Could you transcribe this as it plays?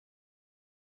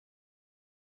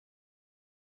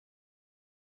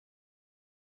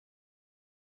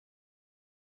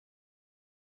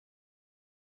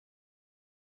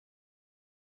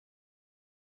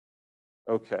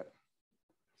Okay.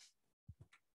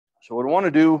 So what I want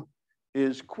to do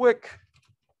is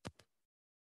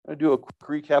do a quick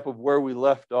recap of where we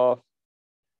left off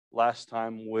last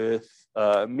time with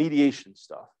mediation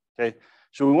stuff. Okay.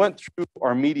 So we went through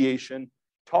our mediation,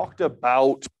 talked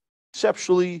about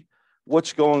conceptually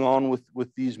what's going on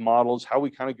with these models, how we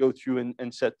kind of go through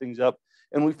and set things up.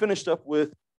 And we finished up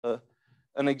with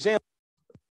an example.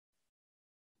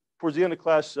 Towards the end of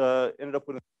class, ended up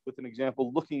with an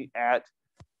example looking at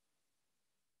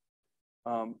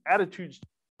attitudes to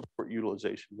support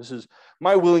utilization. This is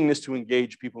my willingness to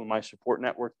engage people in my support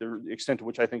network, the extent to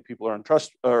which I think people are on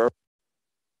trust or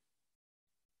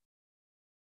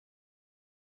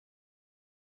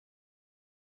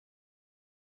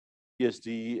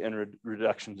PSD and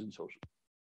reductions in social.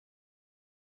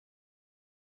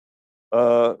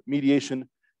 Mediation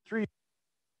 3.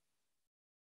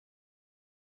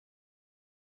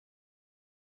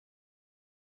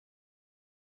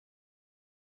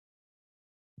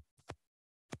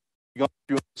 We're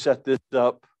going to set this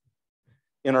up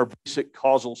in our basic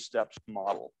causal steps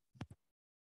model.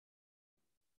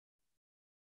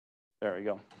 There we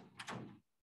go.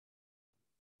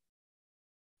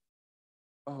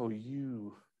 Oh,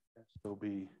 you SOB.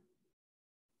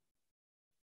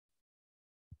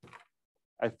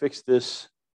 I fixed this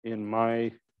in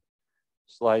my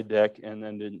slide deck and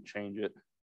then didn't change it.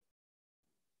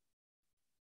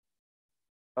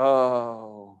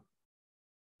 Oh.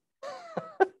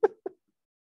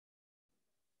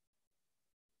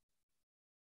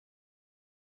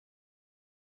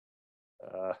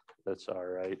 That's all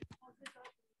right.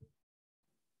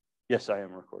 Yes, I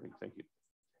am recording. Thank you.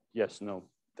 Yes, no,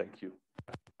 thank you.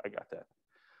 I got that.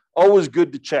 Always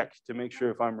good to check to make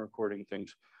sure if I'm recording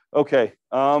things. Okay.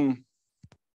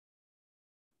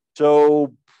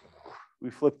 So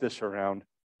we flip this around.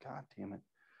 God damn it.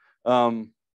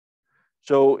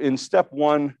 So in step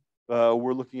 1,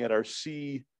 we're looking at our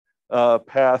C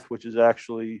path, which is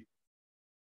actually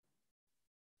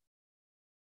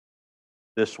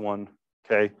this one.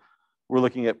 Okay. We're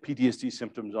looking at PTSD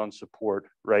symptoms on support,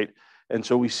 right? And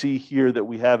so we see here that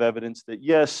we have evidence that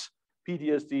yes,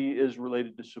 PTSD is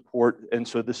related to support. And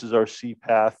so this is our C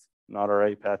path, not our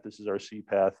A path. This is our C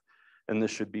path. And this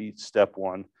should be step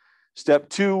 1. Step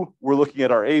 2, we're looking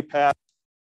at our A path,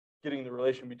 getting the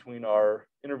relation between our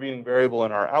intervening variable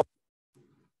and our outcome,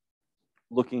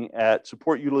 looking at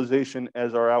support utilization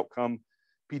as our outcome,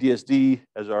 PTSD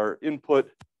as our input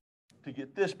to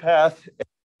get this path.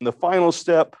 And the final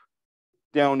step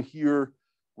down here,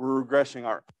 we're regressing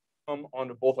our outcome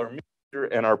onto both our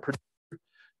mediator and our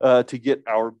predictor to get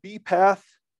our B path.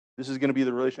 This is going to be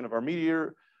the relation of our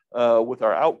mediator with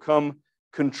our outcome,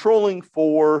 controlling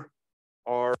for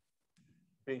our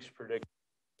base predictor.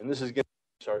 And this is going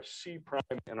to be our C prime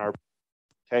and our,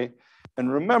 okay?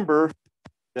 And remember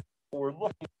that we're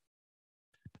looking,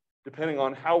 depending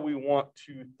on how we want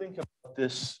to think about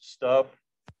this stuff,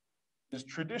 is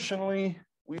traditionally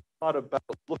we thought about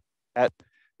looking at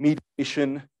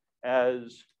mediation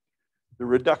as the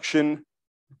reduction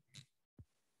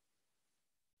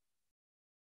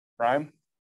prime.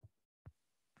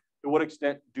 To what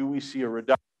extent do we see a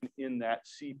reduction in that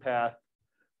C path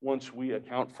once we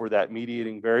account for that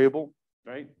mediating variable,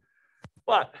 right?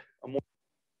 But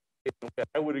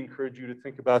I would encourage you to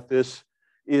think about this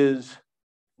is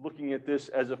looking at this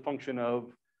as a function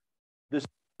of this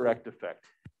direct effect.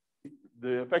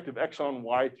 The effect of X on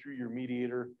Y through your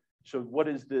mediator. So what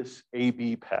is this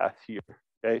AB path here,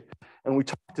 okay? And we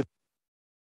talked to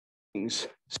things.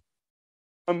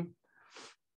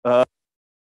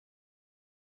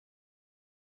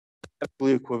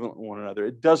 Equivalent to one another.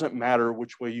 It doesn't matter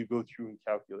which way you go through and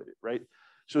calculate it, right?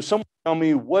 So someone tell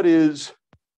me what is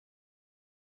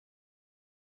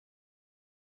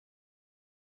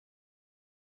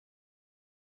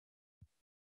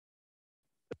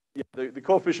the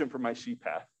coefficient for my C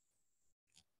path.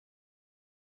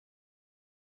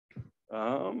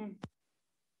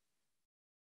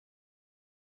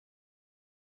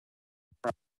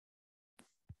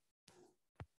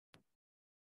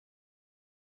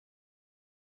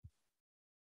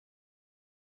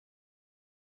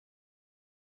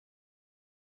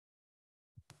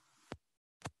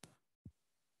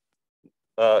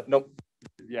 Nope,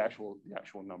 the actual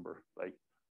number, like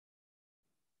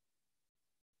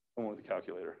someone with a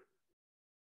calculator.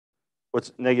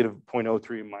 What's negative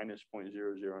 0.03 minus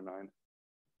 0.009?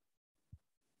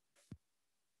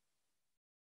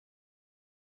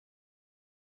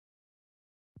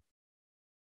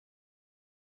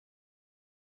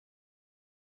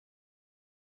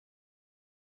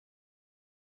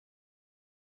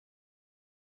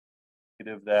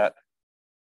 Negative that.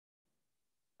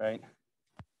 right?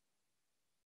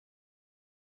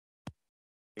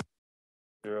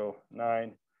 0,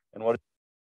 9, and what?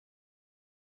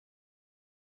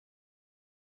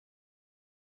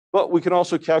 But we can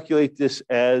also calculate this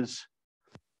as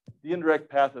the indirect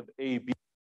path of A, B,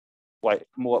 Y.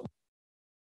 What?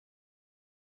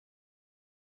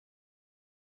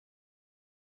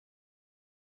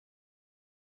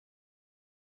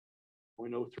 We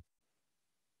know.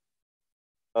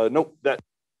 Nope, that's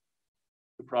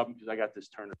the problem because I got this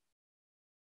turned.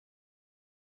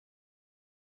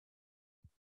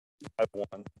 I have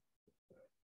 1.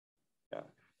 Yeah,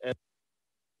 and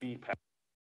B path.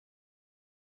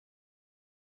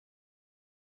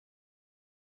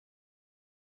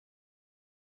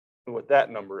 What that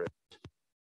number is.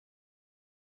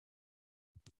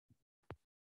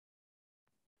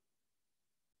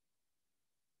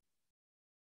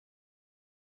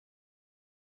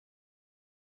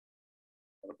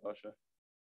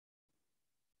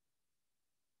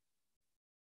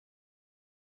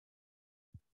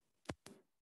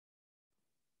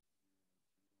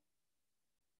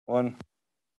 One.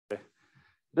 Okay.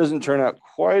 Doesn't turn out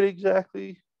quite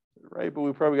exactly right, but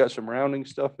we probably got some rounding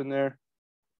stuff in there.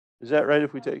 Is that right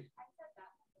if we take?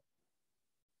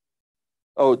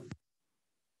 Oh,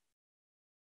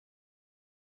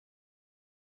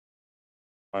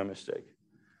 my mistake.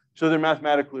 So they're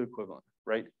mathematically equivalent,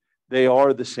 right? They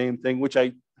are the same thing, which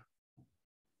I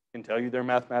can tell you they're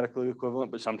mathematically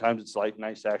equivalent, but sometimes it's like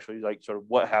nice to actually like sort of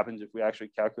what happens if we actually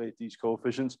calculate these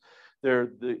coefficients. They're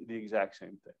the exact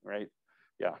same thing, right?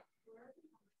 Yeah.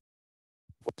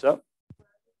 What's up?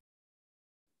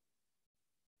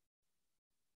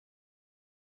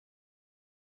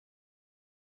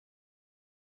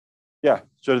 Yeah,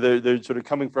 so they're sort of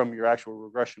coming from your actual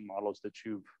regression models that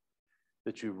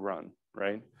you've run,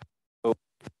 right? So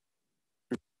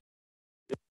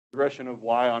regression of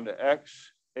y onto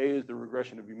x. A is the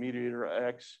regression of your mediator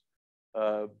x.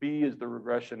 B is the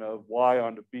regression of y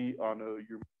onto B onto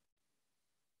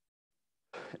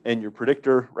your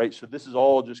predictor, right? So this is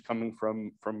all just coming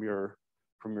from your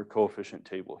coefficient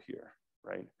table here,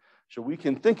 right? So we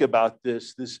can think about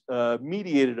this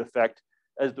mediated effect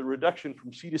as the reduction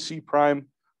from C to C prime,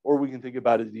 or we can think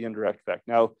about it as the indirect effect.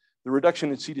 Now, the reduction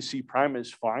in C to C prime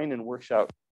is fine and works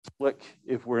out slick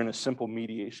if we're in a simple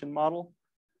mediation model.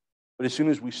 But as soon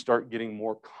as we start getting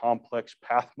more complex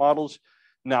path models,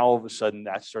 now all of a sudden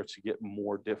that starts to get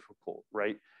more difficult,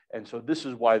 right? And so this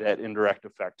is why that indirect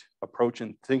effect approach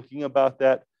and thinking about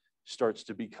that starts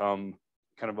to become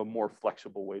kind of a more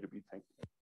flexible way to be thinking.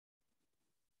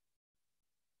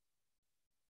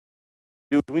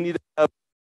 Do we need to have,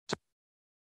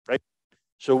 right?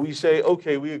 So we say,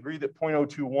 okay, we agree that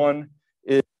 0.021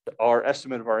 is our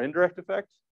estimate of our indirect effect,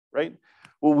 right?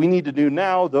 What we need to do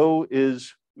now, though,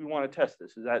 is we want to test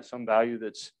this. Is that some value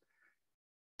that's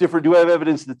different? Do I have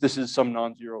evidence that this is some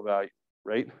non-zero value,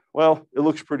 right? Well, it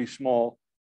looks pretty small,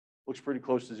 looks pretty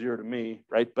close to 0 to me,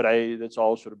 right? But that's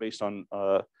all sort of based on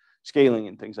scaling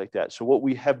and things like that. So what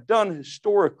we have done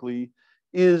historically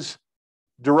is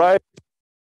derive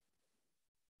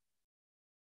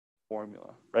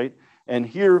formula, right? And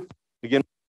here, again,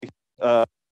 your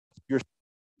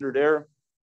standard error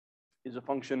is a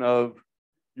function of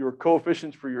your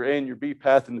coefficients for your A and your B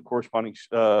path and the corresponding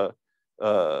standard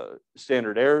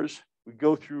errors. We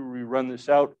go through, we run this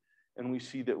out, and we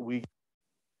see that we get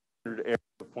standard error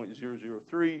of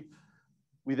 0.003.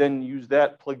 We then use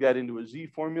that, plug that into a Z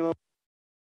formula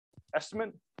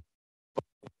estimate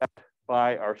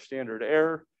by our standard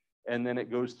error, and then it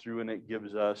goes through and it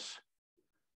gives us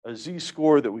a Z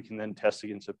score that we can then test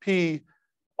against a P,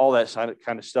 all that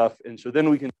kind of stuff. And so then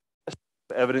we can test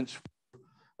evidence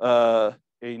for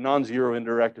a non-zero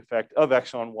indirect effect of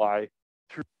X on Y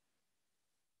through.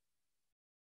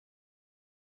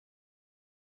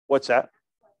 What's that?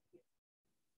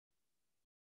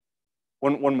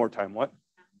 One more time, what?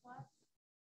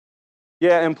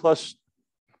 Yeah, M plus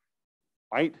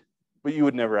might, but you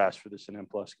would never ask for this in M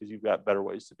plus because you've got better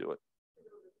ways to do it.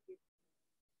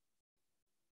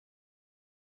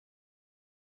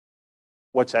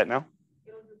 What's that now?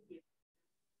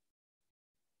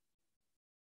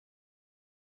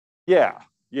 Yeah.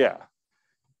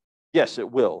 Yes,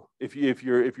 it will if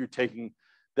you're taking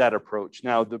that approach.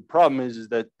 Now the problem is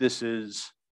that this is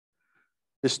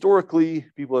historically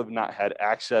people have not had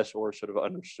access or sort of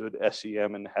understood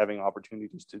SEM and having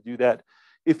opportunities to do that.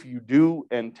 If you do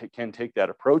and can take that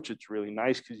approach, it's really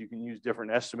nice because you can use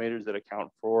different estimators that account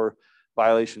for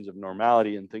violations of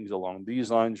normality and things along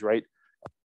these lines, right?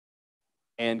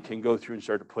 And can go through and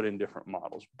start to put in different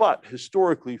models. But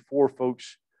historically, for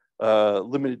folks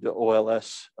limited to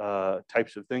OLS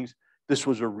types of things, this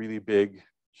was a really big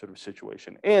sort of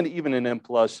situation. And even in M+,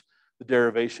 the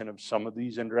derivation of some of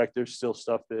these indirect, there's still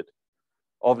stuff that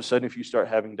all of a sudden, if you start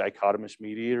having dichotomous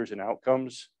mediators and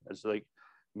outcomes, as like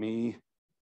me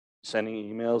sending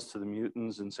emails to the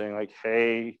mutants and saying like,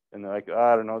 hey, and they're like, oh,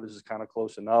 I don't know, this is kind of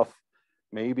close enough.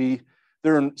 Maybe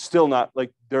they're still not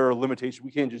like, there are limitations.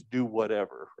 We can't just do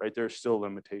whatever, right? There are still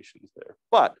limitations there.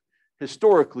 But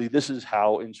historically, this is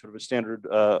how in sort of a standard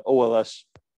OLS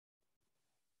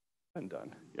been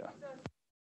done. Yeah.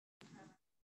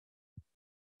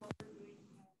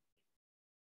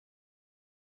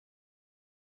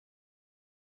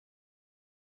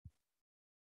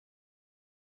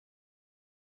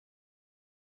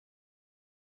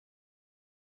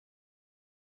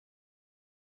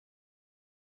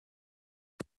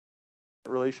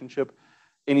 Relationship,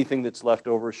 anything that's left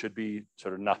over should be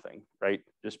sort of nothing, right?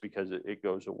 Just because it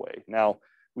goes away. Now,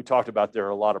 we talked about there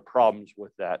are a lot of problems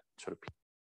with that sort of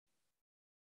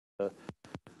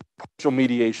partial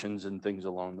mediations and things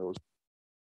along those.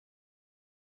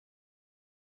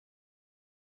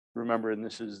 Remember, and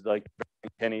this is like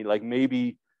Kenny, like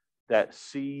maybe that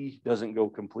C doesn't go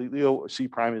completely, C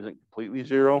prime isn't completely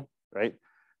zero, right?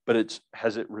 But it's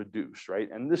has it reduced, right?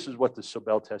 And this is what the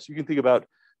Sobel test, you can think about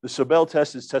the Sobel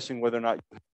test is testing whether or not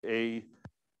it's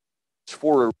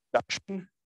for a reduction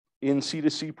in C to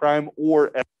C prime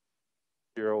or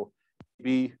F0,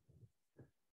 B.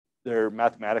 They're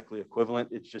mathematically equivalent.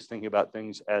 It's just thinking about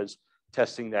things as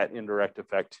testing that indirect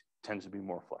effect tends to be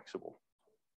more flexible.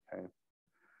 Okay.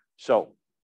 So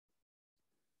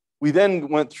we then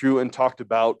went through and talked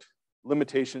about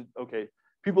limitations. Okay,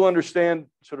 people understand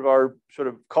sort of our sort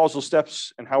of causal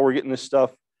steps and how we're getting this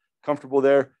stuff comfortable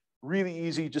there. Really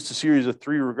easy, just a series of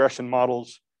 3 regression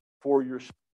models for your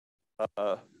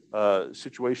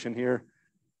situation here.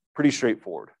 Pretty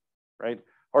straightforward, right?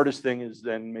 Hardest thing is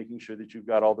then making sure that you've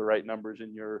got all the right numbers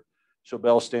in your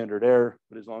Sobel standard error,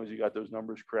 but as long as you got those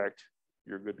numbers correct,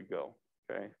 you're good to go,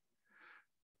 okay?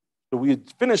 So we had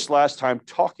finished last time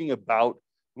talking about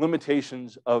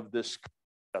limitations of this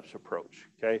steps approach,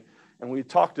 okay? And we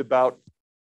talked about,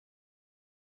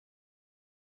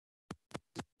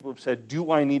 people have said,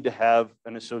 do I need to have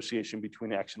an association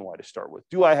between X and Y to start with?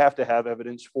 Do I have to have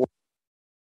evidence for?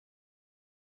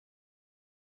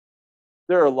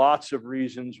 There are lots of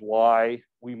reasons why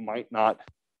we might not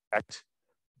expect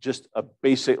just a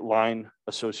basic line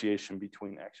association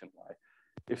between X and Y.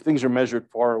 If things are measured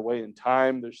far away in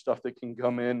time, there's stuff that can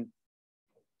come in.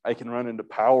 I can run into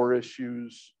power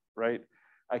issues, right?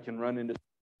 I can run into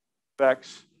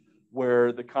effects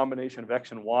where the combination of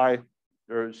X and Y,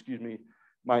 or excuse me,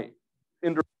 my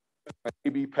indirect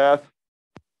AB path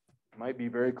might be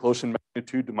very close in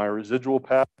magnitude to my residual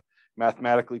path,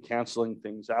 mathematically canceling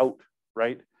things out,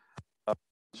 right? So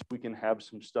we can have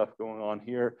some stuff going on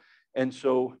here. And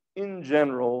so in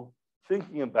general,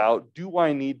 thinking about, do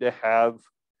I need to have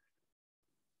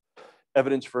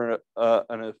evidence for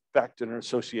an effect and an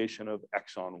association of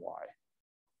X on Y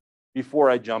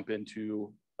before I jump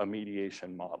into a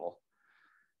mediation model?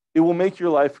 It will make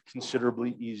your life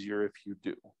considerably easier if you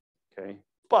do, okay?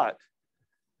 But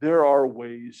there are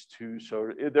ways to,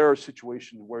 so there are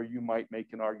situations where you might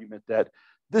make an argument that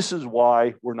this is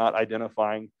why we're not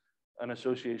identifying an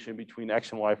association between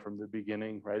X and Y from the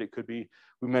beginning, right? It could be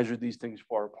we measured these things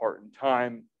far apart in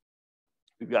time.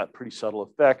 We've got pretty subtle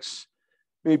effects,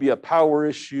 maybe a power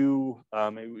issue.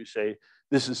 Maybe we say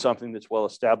this is something that's well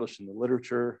established in the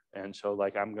literature. And so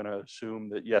like, I'm gonna assume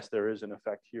that yes, there is an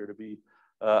effect here to be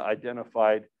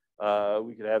identified.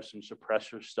 We could have some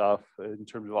suppressor stuff in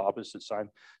terms of opposite sign.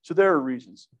 So there are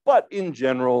reasons, but in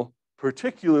general,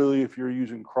 particularly if you're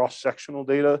using cross-sectional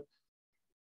data,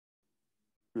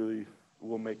 really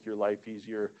will make your life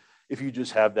easier if you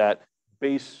just have that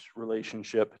base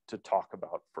relationship to talk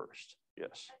about first.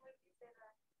 Yes.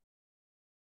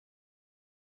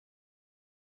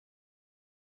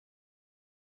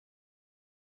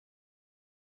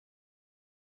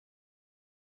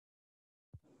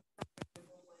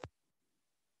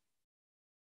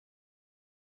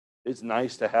 It's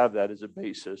nice to have that as a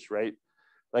basis, right?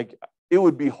 Like it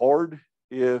would be hard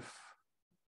if,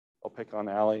 I'll pick on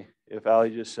Allie, if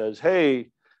Allie just says, hey,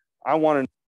 I want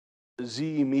to,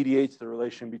 Z mediates the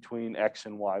relation between X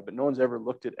and Y, but no one's ever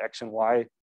looked at X and Y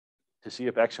to see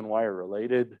if X and Y are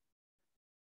related.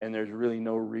 And there's really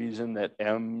no reason that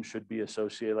M should be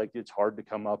associated. Like it's hard to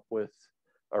come up with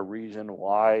a reason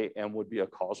why M would be a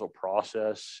causal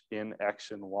process in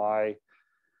X and Y.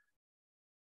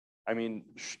 I mean,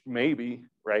 maybe,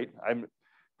 right?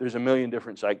 There's a million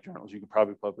different psych journals. You could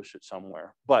probably publish it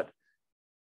somewhere. But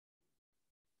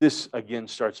this again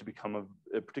starts to become,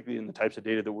 particularly in the types of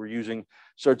data that we're using,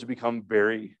 starts to become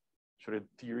very sort of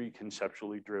theory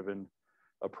conceptually driven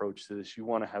approach to this. You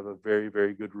want to have a very,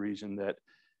 very good reason that,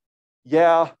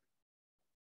 yeah,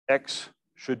 X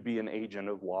should be an agent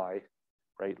of Y,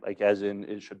 right? Like as in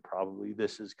it should probably,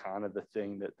 this is kind of the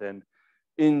thing that then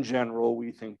in general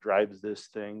we think drives this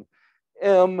thing.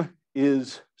 M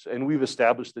is, and we've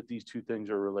established that these two things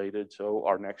are related. So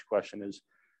our next question is,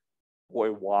 boy,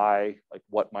 why, like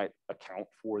what might account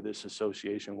for this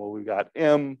association? Well, we've got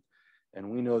M,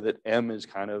 and we know that M is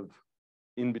kind of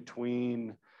in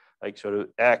between, like sort of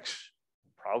X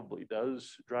probably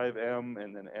does drive M,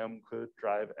 and then M could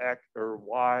drive X or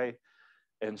Y.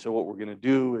 And so what we're going to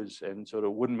do is, and so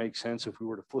it wouldn't make sense if we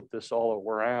were to flip this all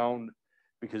around,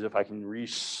 because if I can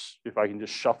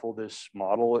just shuffle this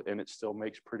model and it still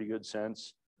makes pretty good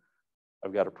sense,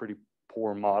 I've got a pretty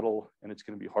poor model and it's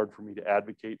going to be hard for me to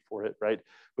advocate for it, right?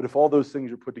 But if all those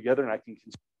things are put together and I can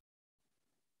consider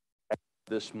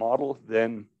this model,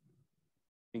 then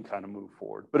I can kind of move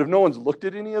forward. But if no one's looked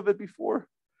at any of it before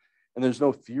and there's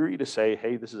no theory to say,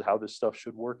 hey, this is how this stuff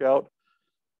should work out,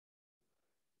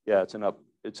 yeah, it's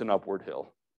an upward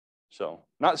hill. So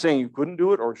not saying you couldn't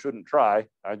do it or shouldn't try.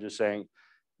 I'm just saying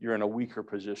you're in a weaker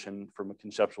position from a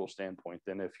conceptual standpoint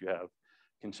than if you have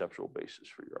conceptual basis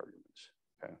for your arguments.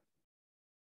 Okay.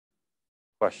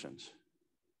 Questions?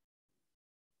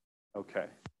 Okay.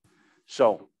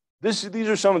 So these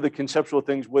are some of the conceptual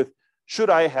things with,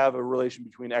 should I have a relation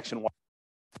between X and Y?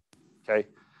 Okay.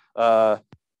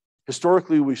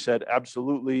 Historically, we've said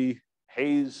absolutely.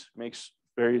 Hayes makes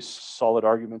very solid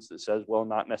arguments that says, well,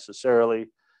 not necessarily.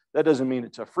 That doesn't mean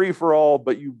it's a free-for-all,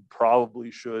 but you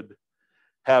probably should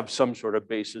have some sort of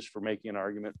basis for making an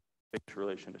argument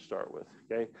relation to start with.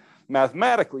 Okay.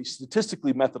 Mathematically,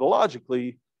 statistically,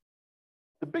 methodologically,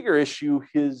 the bigger issue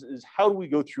is how do we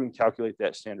go through and calculate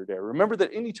that standard error? Remember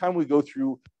that anytime we go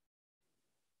through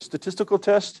a statistical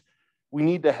test, we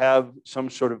need to have some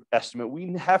sort of estimate.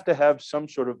 We have to have some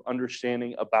sort of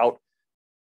understanding about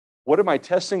what am I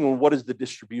testing and what is the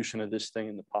distribution of this thing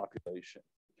in the population,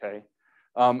 okay?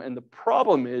 And the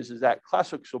problem is that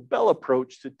classic Sobel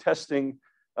approach to testing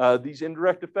these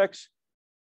indirect effects,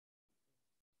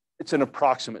 it's an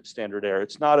approximate standard error.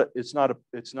 It's not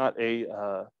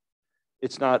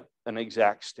an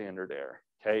exact standard error,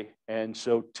 okay? And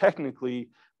so technically,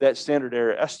 that standard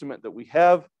error estimate that we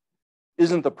have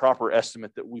isn't the proper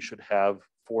estimate that we should have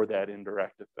for that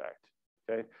indirect effect,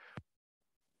 okay?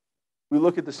 We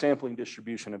look at the sampling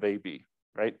distribution of AB,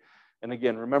 right? And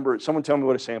again, remember, someone tell me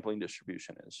what a sampling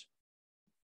distribution is.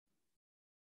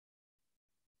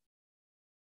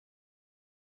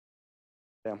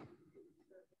 Yeah.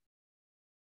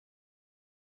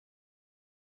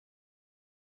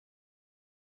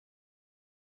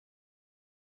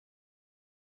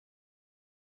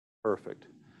 Perfect.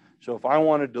 So if I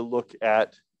wanted to look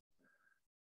at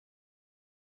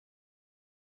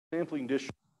sampling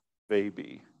distribution of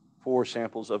AB for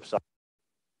samples of size,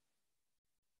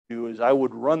 is I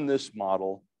would run this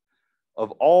model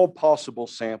of all possible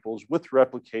samples with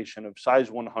replication of size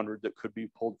 100 that could be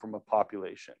pulled from a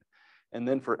population. And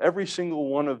then for every single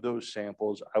one of those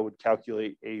samples, I would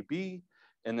calculate AB,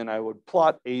 and then I would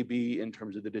plot AB in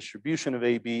terms of the distribution of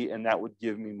AB, and that would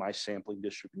give me my sampling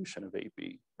distribution of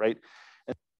AB, right?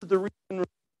 And the reason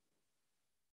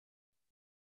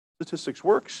statistics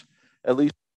works, at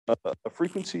least a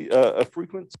frequency.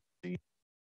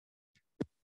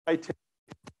 I take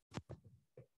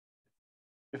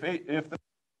if the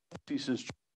thesis,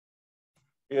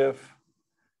 if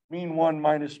mean 1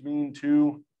 minus mean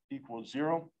 2 equals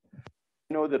 0, I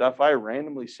know that if I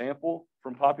randomly sample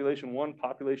from population 1,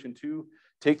 population 2,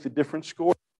 take the difference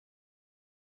score,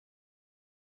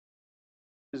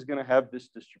 is going to have this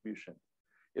distribution.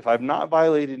 If I've not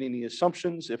violated any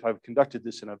assumptions, if I've conducted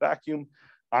this in a vacuum,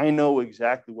 I know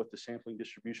exactly what the sampling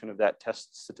distribution of that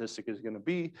test statistic is going to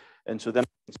be. And so then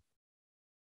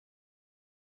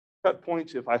cut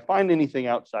points, if I find anything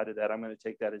outside of that, I'm going to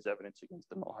take that as evidence against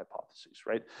the null hypothesis,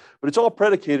 right? But it's all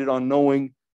predicated on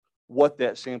knowing what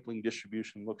that sampling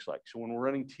distribution looks like. So when we're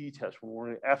running t-tests, when we're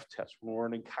running f-tests, when we're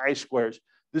running chi-squares,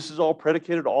 this is all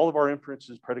predicated, all of our inference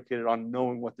is predicated on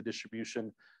knowing what the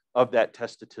distribution of that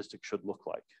test statistic should look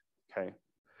like, okay?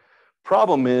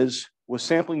 Problem is, with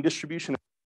sampling distribution,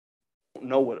 I don't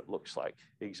know what it looks like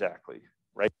exactly,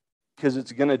 right? Because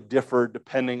it's going to differ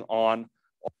depending on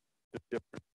all the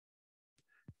different.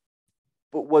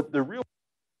 But what the real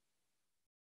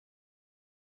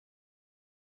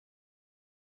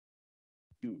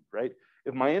right?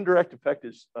 If my indirect effect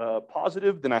is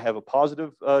positive, then I have a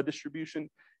positive distribution.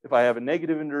 If I have a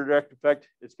negative indirect effect,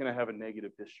 it's going to have a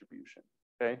negative distribution,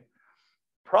 okay?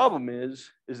 Problem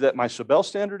is that my Sobel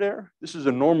standard error, this is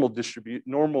a normal distribution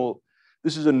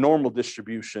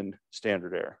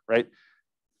standard error, right?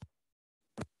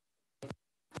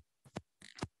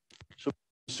 So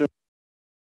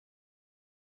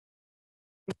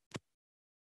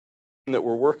that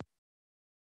we're working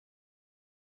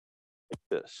like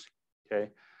this,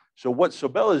 okay? So what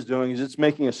Sobel is doing is it's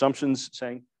making assumptions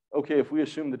saying, okay, if we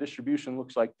assume the distribution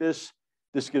looks like this,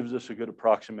 this gives us a good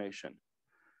approximation.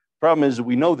 Problem is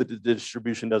we know that the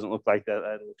distribution doesn't look like that.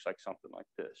 It looks like something like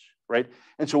this, right?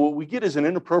 And so what we get is an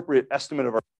inappropriate estimate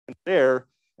of our standard error.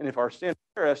 And if our standard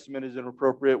error estimate is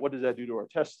inappropriate, what does that do to our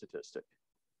test statistic?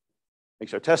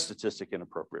 Makes our test statistic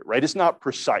inappropriate, right? It's not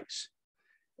precise.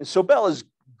 And Sobel is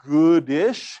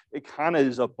good-ish. It kind of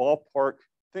is a ballpark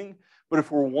thing. But if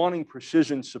we're wanting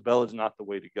precision, Sobel is not the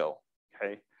way to go,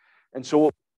 okay? And so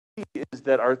what we see is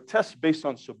that our tests based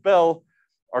on Sobel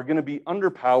are going to be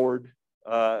underpowered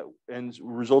and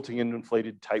resulting in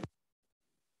inflated type.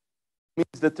 It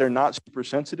means that they're not super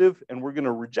sensitive, and we're going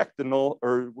to reject the null,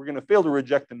 or we're going to fail to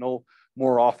reject the null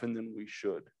more often than we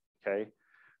should, okay?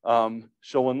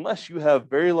 So unless you have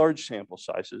very large sample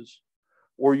sizes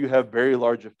or you have very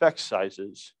large effect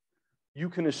sizes, you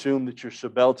can assume that your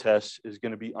Sobel test is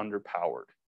going to be underpowered,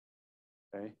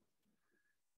 okay?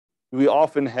 We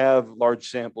often have large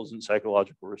samples in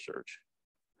psychological research.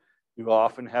 We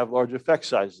often have large effect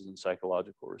sizes in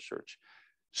psychological research.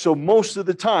 So most of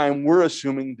the time, we're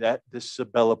assuming that this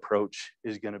Sobel approach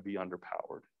is going to be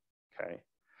underpowered, okay?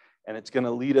 And it's going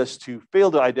to lead us to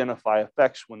fail to identify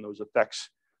effects when those effects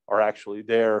are actually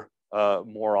there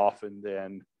more often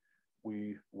than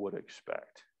we would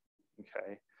expect,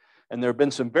 okay? And there have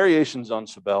been some variations on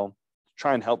Sobel to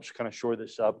try and help kind of shore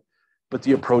this up, but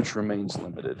the approach remains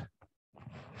limited,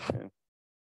 okay?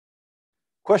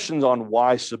 Questions on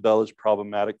why Sobel is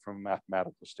problematic from a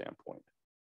mathematical standpoint.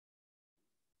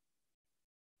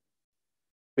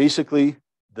 Basically,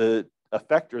 the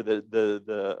effect or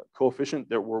the coefficient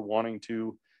that we're wanting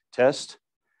to test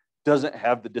doesn't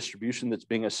have the distribution that's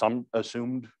being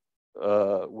assumed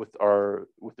with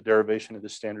the derivation of the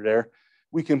standard error.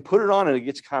 We can put it on and it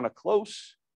gets kind of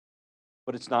close,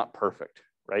 but it's not perfect,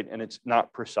 right? And it's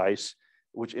not precise,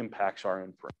 which impacts our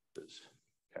inferences,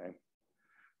 okay?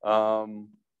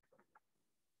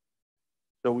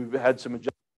 So we've had some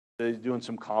adjustments, doing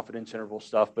some confidence interval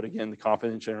stuff, but again, the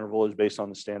confidence interval is based on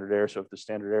the standard error. So if the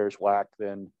standard error is whack,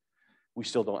 then we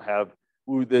still don't have,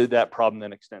 that problem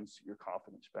then extends to your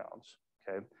confidence bounds,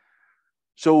 okay?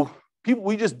 So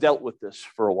we just dealt with this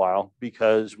for a while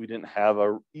because we didn't have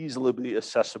a easily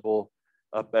accessible,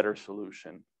 better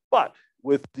solution. But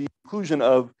with the inclusion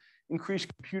of increased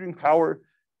computing power,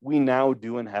 we now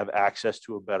do and have access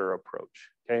to a better approach,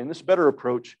 okay? And this better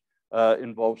approach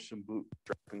involves some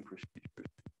bootstrapping procedures.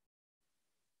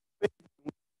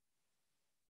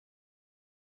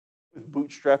 With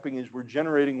bootstrapping is we're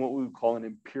generating what we would call an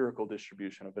empirical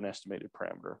distribution of an estimated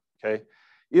parameter, okay?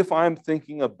 If I'm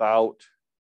thinking about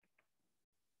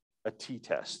a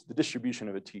t-test, the distribution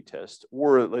of a t-test,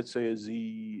 or let's say a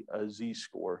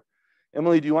z-score.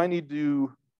 Emily, do I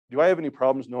have any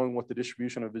problems knowing what the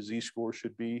distribution of a z-score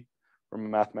should be from a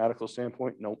mathematical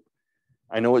standpoint? Nope.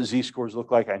 I know what z-scores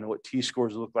look like. I know what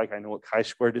t-scores look like. I know what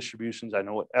chi-square distributions. I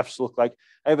know what f's look like.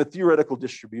 I have a theoretical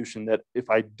distribution that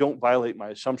if I don't violate my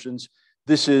assumptions,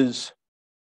 this is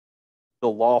the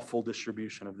lawful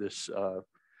distribution of this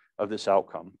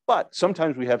outcome. But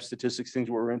sometimes we have statistics, things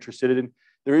we're interested in.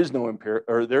 There is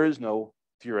no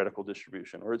theoretical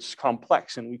distribution, or it's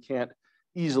complex and we can't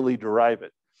easily derive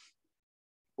it.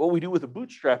 What we do with a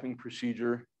bootstrapping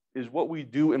procedure is what we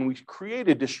do, and we create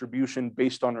a distribution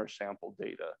based on our sample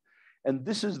data. And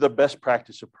this is the best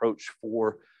practice approach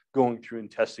for going through and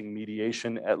testing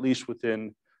mediation, at least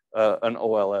within an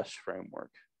OLS framework,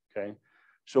 okay?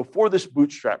 So for this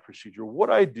bootstrap procedure,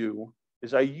 what I do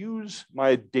is I use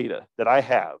my data that I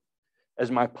have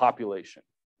as my population.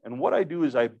 And what I do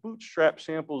is I bootstrap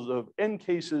samples of n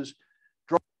cases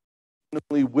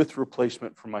with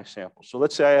replacement for my sample. So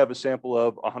let's say I have a sample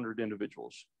of 100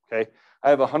 individuals, okay? I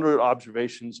have 100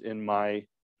 observations in my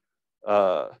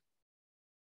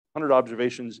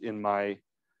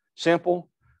sample.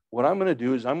 What I'm gonna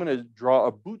do is I'm gonna draw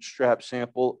a bootstrap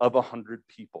sample of 100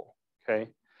 people, okay?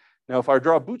 Now, if I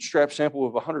draw a bootstrap sample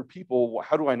of 100 people,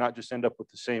 how do I not just end up with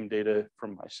the same data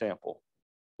from my sample?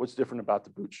 What's different about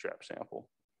the bootstrap sample?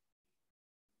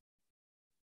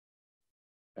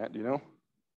 Matt, do you know?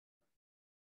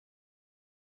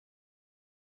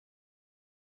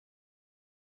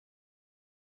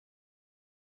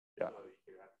 Yeah.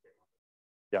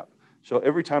 Yeah. So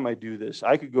every time I do this,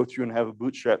 I could go through and have a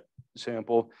bootstrap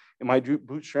sample. In my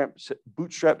bootstrap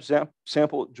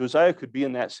sample, Josiah could be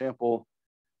in that sample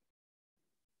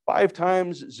 5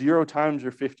 times, 0 times,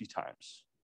 or 50 times.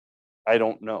 I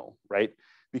don't know, right?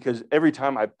 Because every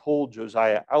time I pull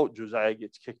Josiah out, Josiah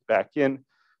gets kicked back in.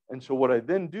 And so what I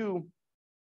then do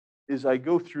is I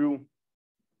go through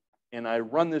and I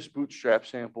run this bootstrap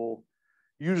sample.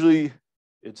 Usually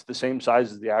it's the same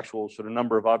size as the actual sort of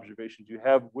number of observations you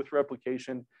have with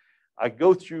replication. I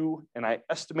go through and I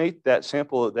estimate that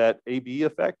sample, that AB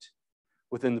effect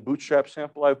within the bootstrap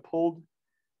sample I've pulled.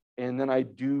 And then I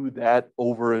do that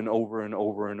over and over and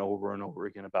over and over and over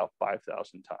again about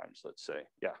 5,000 times, let's say.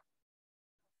 Yeah.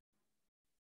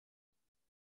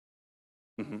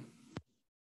 Mm-hmm.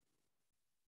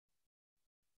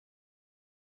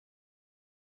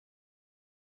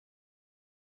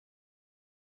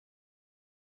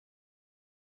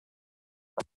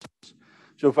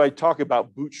 So if I talk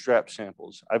about bootstrap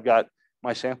samples, I've got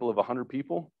my sample of 100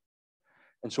 people.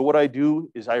 And so what I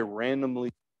do is I randomly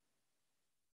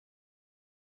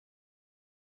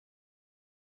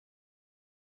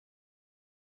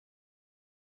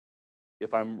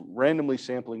if I'm randomly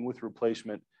sampling with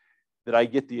replacement, that I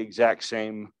get the exact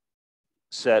same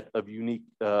set of unique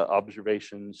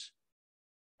observations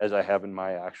as I have in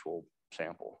my actual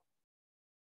sample.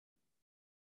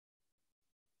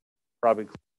 Probably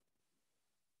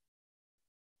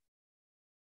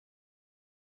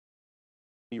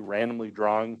randomly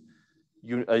drawing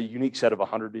a unique set of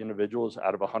 100 individuals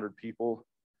out of 100 people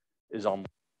is almost.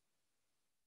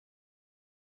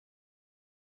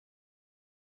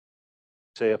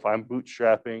 Say if I'm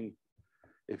bootstrapping,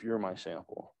 if you're my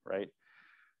sample, right?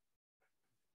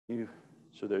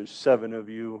 So there's 7 of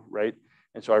you, right?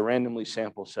 And so I randomly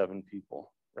sample 7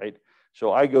 people, right?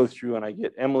 So I go through and I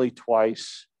get Emily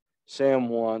twice, Sam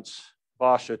once,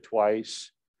 Basha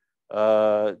twice,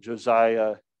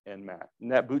 Josiah and Matt.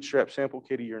 And that bootstrap sample,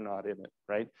 Kitty, you're not in it,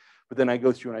 right? But then I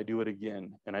go through and I do it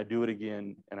again, and I do it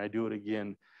again, and I do it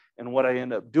again. And what I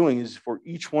end up doing is for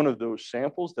each one of those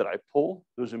samples that I pull,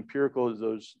 those empirical,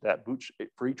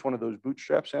 for each one of those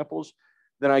bootstrap samples,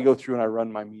 then I go through and I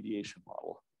run my mediation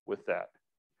model with that.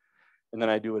 And then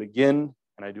I do it again,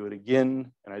 and I do it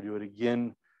again, and I do it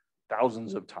again,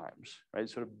 thousands of times, right?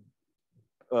 Sort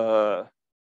of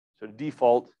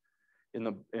default in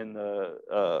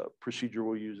the procedure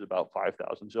we'll use about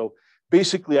 5,000. So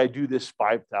basically I do this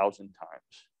 5,000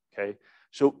 times, okay?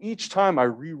 So each time I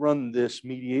rerun this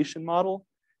mediation model,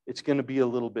 it's gonna be a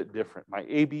little bit different. My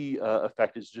AB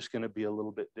effect is just gonna be a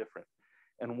little bit different.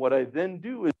 And what I then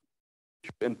do is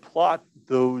and plot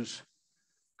those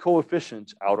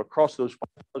coefficients out across those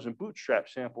 5,000 bootstrap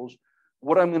samples.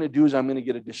 What I'm gonna do is I'm gonna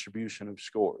get a distribution of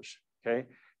scores, okay?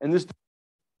 And this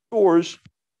scores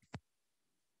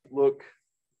look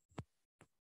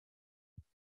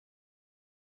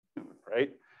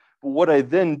right. But what I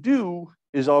then do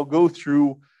is I'll go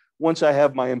through, once I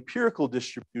have my empirical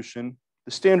distribution,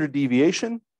 the standard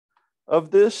deviation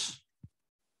of this.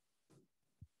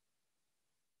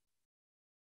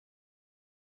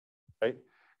 Right?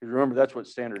 Because remember, that's what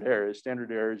standard error is.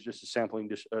 Standard error is just a sampling,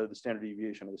 the standard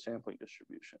deviation of the sampling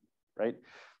distribution, right?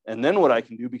 And then what I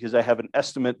can do, because I have an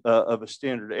estimate of a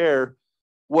standard error,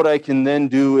 what I can then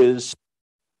do is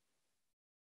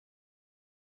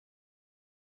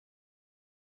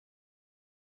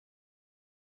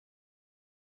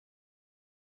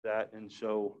that. And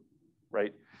so,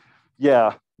 right,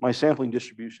 yeah, my sampling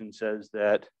distribution says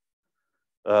that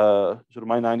sort of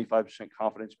my 95%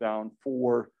 confidence bound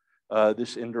for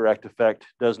this indirect effect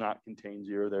does not contain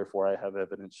 0. Therefore, I have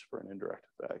evidence for an indirect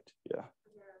effect. Yeah.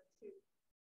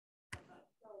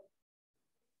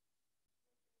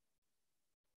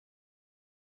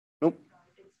 Nope.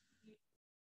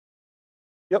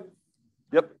 Yep.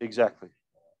 Yep. Exactly.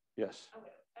 Yes. Okay.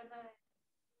 And then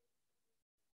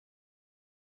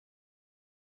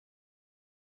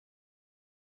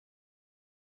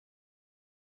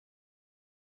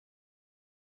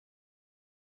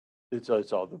it's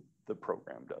all the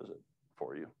program does it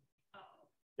for you.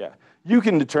 Yeah. You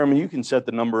can determine, you can set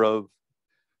the number of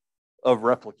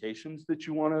replications that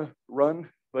you want to run,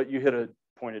 but you hit a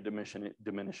point of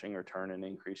diminishing return and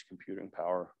increased computing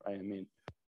power. I mean,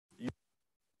 you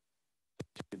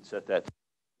could set that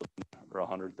for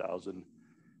 100,000.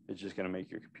 It's just going to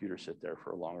make your computer sit there for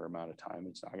a longer amount of time.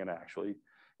 It's not going to actually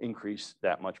increase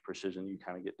that much precision. You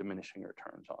kind of get diminishing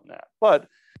returns on that. But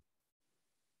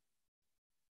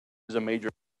is a major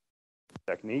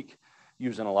technique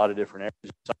used in a lot of different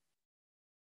areas. I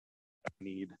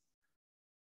need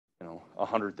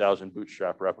 100,000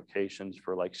 bootstrap replications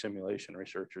for like simulation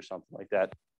research or something like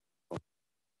that.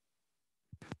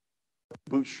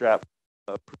 bootstrap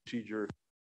procedure.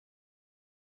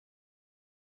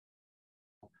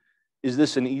 Is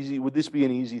this would this be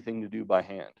an easy thing to do by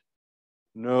hand?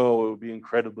 No, it would be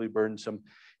incredibly burdensome.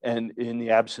 And in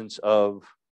the absence of,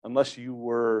 unless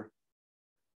you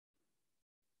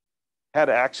had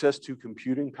access to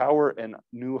computing power and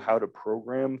knew how to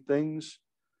program things,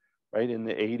 right? In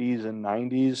the 80s and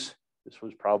 90s, this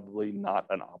was probably not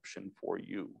an option for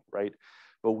you, right?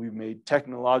 But we've made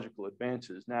technological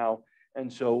advances now.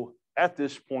 And so at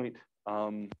this point,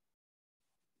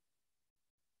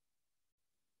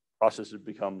 process has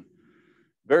become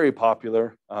very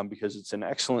popular because it's an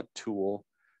excellent tool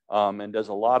and does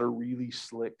a lot of really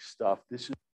slick stuff. This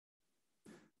is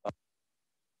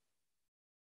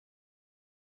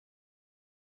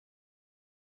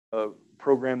a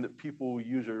program that people will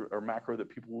use or macro that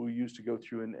people will use to go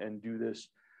through and do this.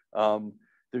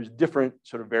 There's different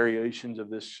sort of variations of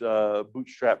this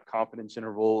bootstrap confidence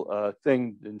interval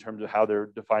thing in terms of how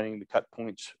they're defining the cut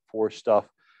points for stuff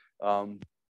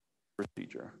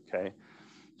procedure, okay?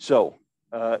 So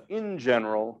in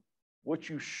general, what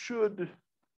you should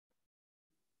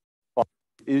find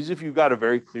is if you've got a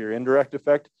very clear indirect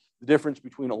effect, the difference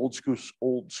between old school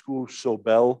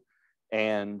Sobel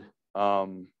and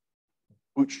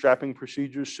bootstrapping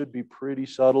procedures should be pretty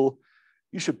subtle.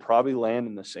 You should probably land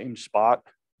in the same spot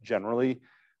generally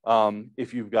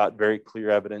if you've got very clear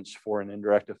evidence for an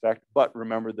indirect effect. But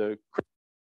remember, the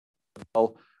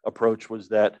approach was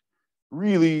that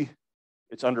really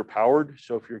it's underpowered.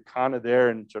 So if you're kind of there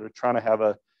and sort of trying to have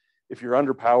if you're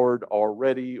underpowered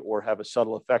already or have a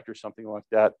subtle effect or something like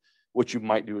that, what you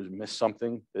might do is miss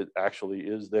something that actually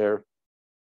is there.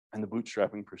 And the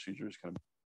bootstrapping procedure is kind of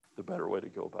the better way to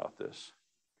go about this.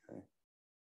 Okay.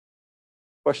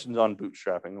 Questions on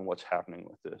bootstrapping and what's happening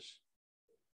with this?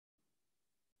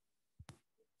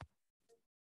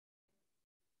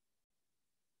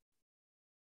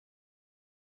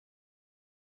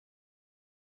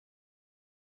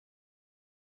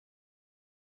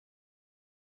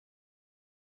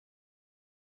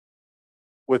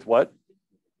 With what?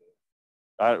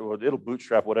 Well, it'll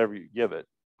bootstrap whatever you give it.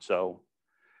 So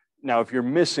now if you're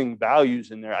missing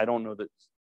values in there, I don't know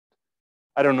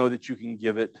that you can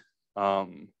give it, I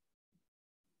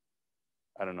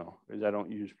don't know, because I don't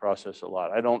use process a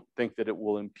lot. I don't think that it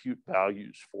will impute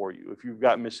values for you. If you've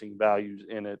got missing values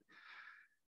in it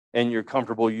and you're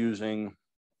comfortable using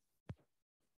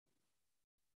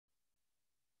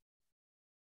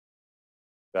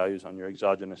values on your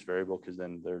exogenous variable, because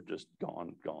then they're just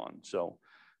gone. So,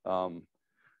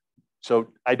 so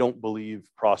I don't believe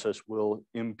process will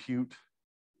impute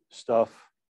stuff.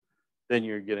 Then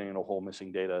you're getting in a whole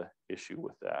missing data issue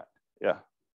with that. Yeah.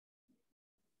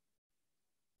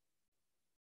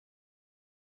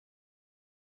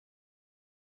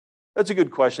 That's a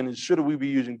good question. Is should we be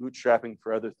using bootstrapping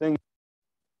for other things?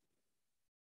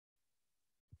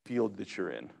 Field that you're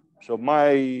in. So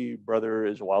my brother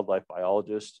is a wildlife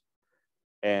biologist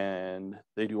and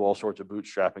they do all sorts of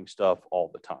bootstrapping stuff all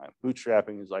the time.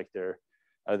 Bootstrapping is like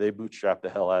they bootstrap the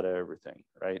hell out of everything,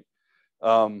 right?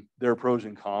 There are pros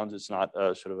and cons. It's not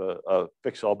sort of a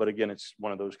fix-all, but again, it's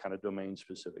one of those kind of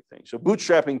domain-specific things. So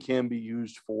bootstrapping can be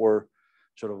used for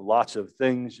sort of lots of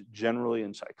things, generally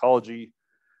in psychology,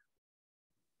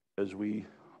 as we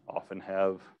often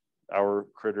have, our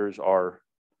critters are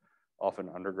often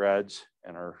undergrads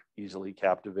and are easily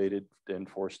captivated and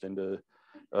forced into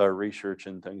research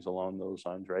and things along those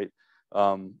lines, right?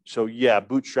 So yeah,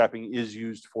 bootstrapping is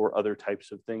used for other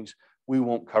types of things. We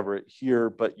won't cover it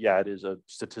here, but yeah, it is a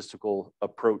statistical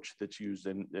approach that's used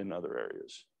in other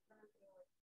areas.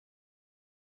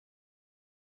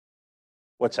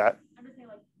 What's that?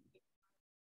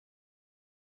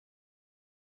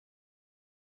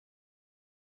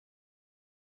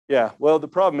 Yeah, well, the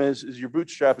problem is you're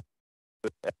bootstrapping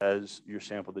as your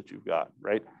sample that you've got,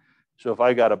 right? So if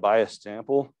I got a biased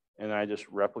sample and I just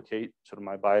replicate sort of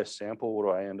my biased sample, what do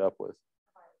I end up with?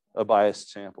 A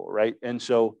biased sample, right? And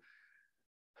so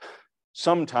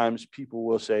sometimes people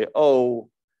will say, oh,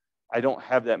 I don't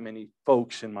have that many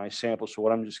folks in my sample, so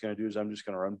what I'm just going to do is I'm just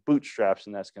going to run bootstraps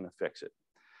and that's going to fix it.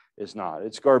 It's not.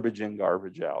 It's garbage in,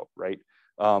 garbage out, right?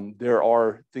 There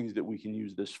are things that we can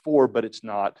use this for, but it's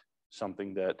not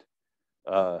something that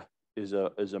is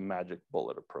a magic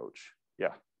bullet approach.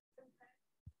 Yeah.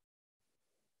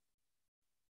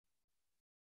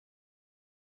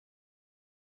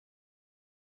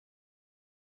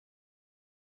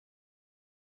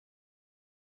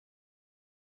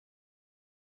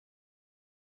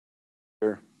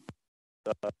 Sure.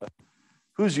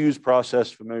 Who's used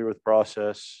process, familiar with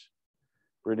process?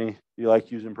 Brittany, do you like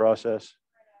using process?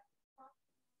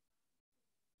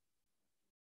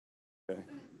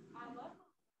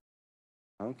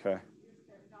 Okay.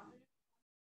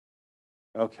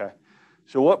 Okay.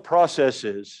 So what process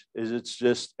is it's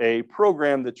just a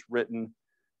program that's written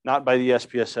not by the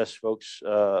SPSS folks,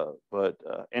 but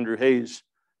Andrew Hayes,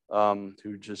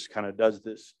 who just kind of does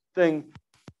this thing.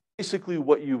 Basically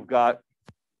what you've got,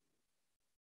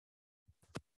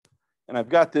 and I've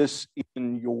got this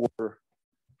in your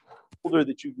folder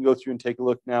that you can go through and take a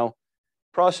look now.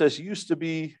 Process used to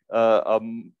be a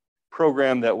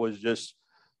program that was just,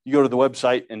 you go to the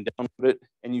website and download it,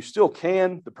 and you still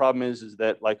can. The problem is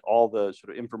that like all the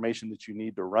sort of information that you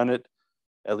need to run it,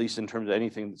 at least in terms of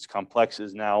anything that's complex,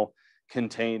 is now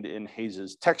contained in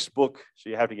Hayes's textbook. So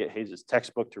you have to get Hayes's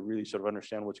textbook to really sort of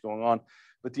understand what's going on.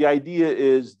 But the idea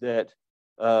is that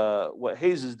what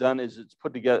Hayes has done is it's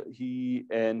put together, he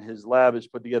and his lab has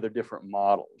put together different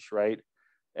models, right?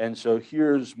 And so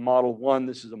here's model 1.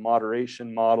 This is a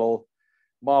moderation model.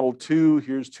 Model 2,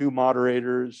 here's 2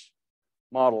 moderators.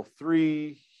 Model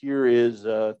 3, here is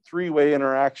a 3-way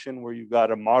interaction where you've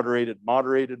got a moderated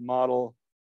model.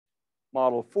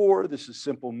 Model 4, this is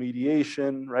simple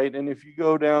mediation, right? And if you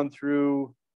go down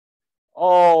through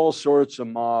all sorts of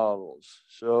models.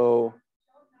 So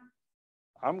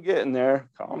I'm getting there,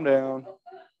 calm down.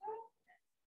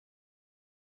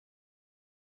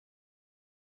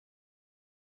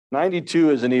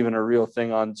 '92 isn't even a real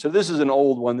thing on, so this is an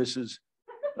old one. This is,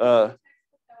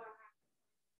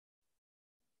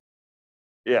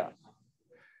 yeah.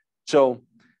 So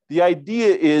the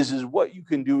idea is what you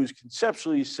can do is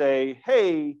conceptually say,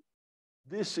 hey,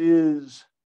 this is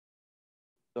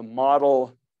the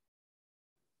model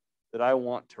that I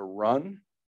want to run.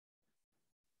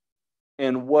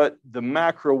 And what the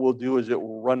macro will do is it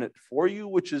will run it for you,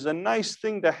 which is a nice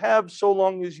thing to have so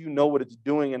long as you know what it's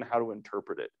doing and how to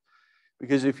interpret it.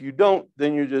 Because if you don't,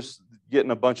 then you're just getting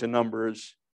a bunch of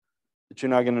numbers that you're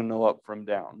not going to know up from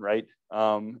down, right?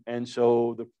 And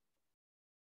so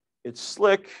it's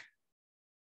slick,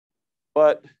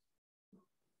 but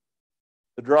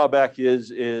the drawback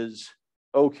is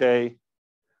okay,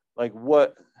 like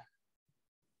what,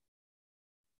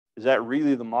 is that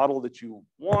really the model that you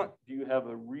want? Do you have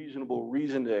a reasonable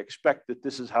reason to expect that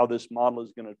this is how this model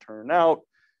is going to turn out?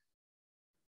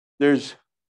 There's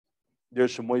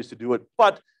some ways to do it,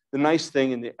 but the nice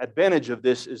thing and the advantage of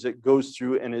this is it goes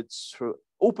through and it sort of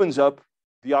opens up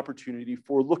the opportunity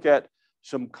for look at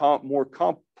some more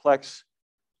complex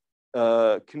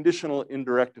conditional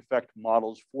indirect effect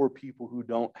models for people who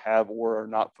don't have or are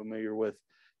not familiar with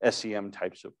SEM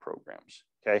types of programs.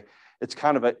 Okay, it's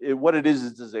kind of what it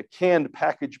is a canned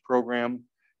package program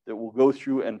that will go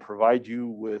through and provide you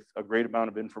with a great amount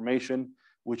of information,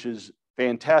 which is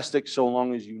fantastic so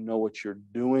long as you know what you're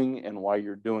doing and why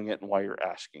you're doing it and why you're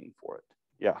asking for it.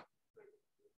 Yeah.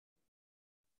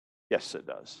 Yes, it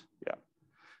does. Yeah.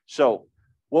 So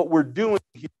what we're doing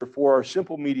here for our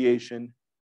simple mediation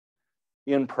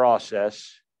in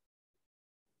process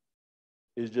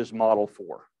is just model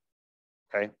 4.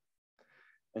 Okay.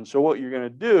 And so what you're going to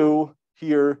do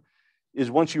here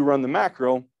is once you run the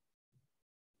macro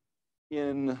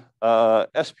in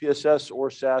SPSS or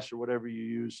SAS or whatever you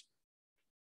use.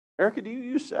 Erica, do you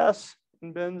use SAS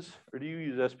in Benz or do you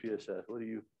use SPSS? What do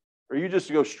you, or you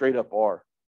just go straight up R?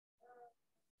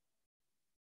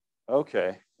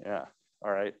 Okay, yeah,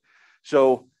 all right.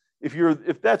 So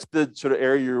if that's the sort of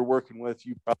area you're working with,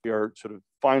 you probably are sort of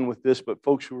fine with this, but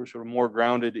folks who are sort of more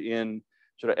grounded in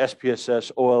sort of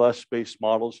SPSS, OLS-based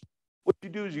models, what you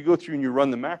do is you go through and you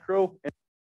run the macro and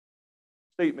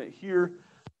statement here,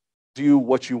 do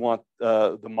what you want,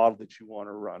 the model that you want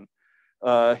to run.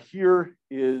 Here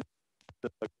is the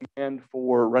command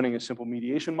for running a simple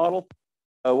mediation model.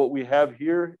 What we have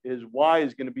here is Y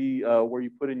is going to be where you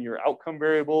put in your outcome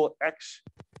variable. X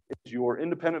is your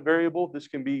independent variable. This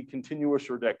can be continuous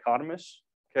or dichotomous.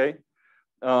 Okay.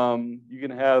 You can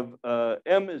have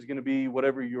M is going to be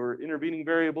whatever your intervening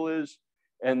variable is.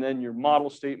 And then your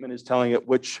model statement is telling it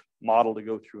which model to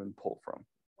go through and pull from.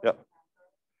 Yep.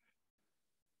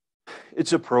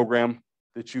 It's a program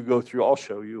that you go through. I'll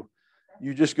show you.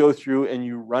 You just go through and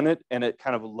you run it, and it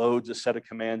kind of loads a set of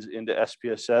commands into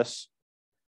SPSS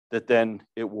that then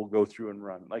it will go through and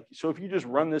run. Like, so if you just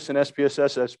run this in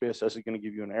SPSS, SPSS is going to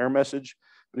give you an error message.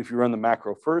 But if you run the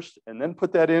macro first and then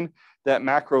put that in, that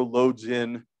macro loads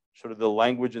in sort of the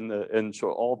language and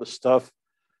so all the stuff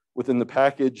within the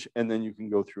package, and then you can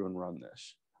go through and run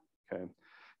this. Okay.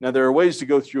 Now there are ways to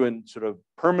go through and sort of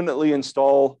permanently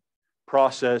install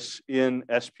process in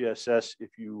SPSS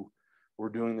if you were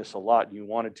doing this a lot and you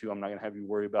wanted to. I'm not going to have you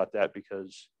worry about that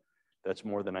because that's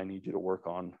more than I need you to work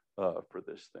on for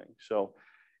this thing. So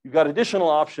You've got additional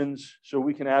options, so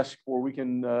we can ask for, we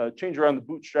can change around the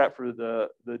bootstrap for the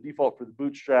default for the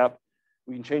bootstrap.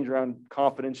 We can change around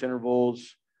confidence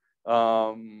intervals.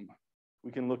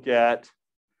 We can look at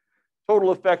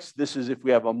total effects. This is if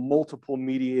we have a multiple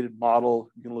mediated model.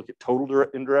 You can look at total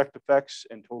indirect effects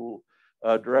and total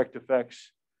direct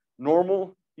effects.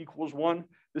 Normal equals 1.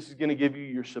 This is going to give you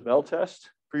your Sabel test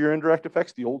for your indirect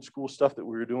effects, the old school stuff that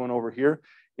we were doing over here.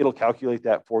 It'll calculate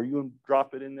that for you and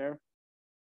drop it in there,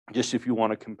 just if you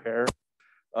want to compare.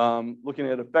 Looking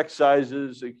at effect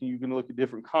sizes, you can look at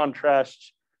different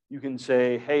contrasts. You can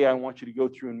say, hey, I want you to go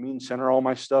through and mean center all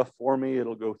my stuff for me.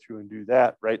 It'll go through and do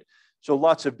that, right? So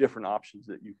lots of different options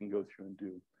that you can go through and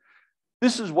do.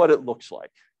 This is what it looks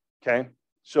like, okay?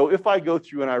 So if I go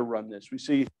through and I run this, we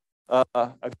see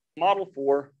I've model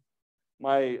 4.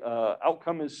 My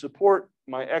outcome is support.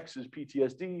 My X is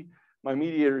PTSD. My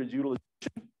mediator is utilization,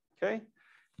 okay?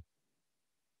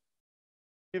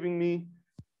 Giving me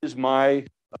is my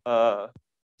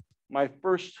my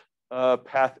first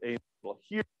path A model.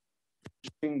 Here,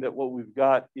 saying that what we've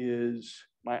got is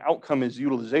my outcome is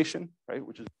utilization, right?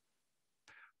 Which is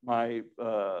my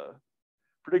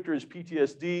predictor is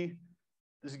PTSD.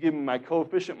 This is giving me my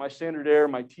coefficient, my standard error,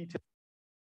 my t-test.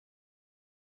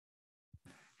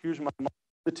 Here's my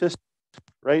statistics,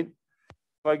 right?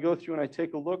 If I go through and I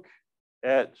take a look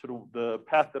at sort of the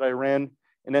path that I ran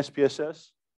in SPSS,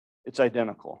 it's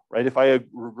identical, right? If I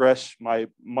regress my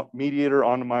mediator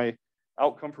onto my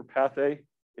outcome for path A,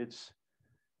 it's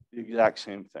the exact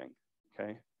same thing,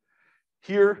 okay?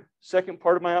 Here, second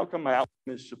part of my outcome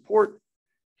is support.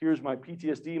 Here's my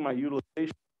PTSD, my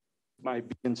utilization, my B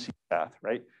and C path,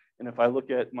 right? And if I look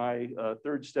at my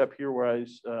third step here where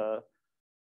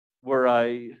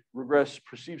I regress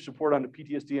perceived support onto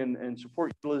PTSD and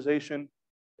support utilization,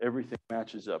 everything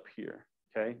matches up here,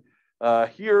 okay?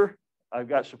 Here, I've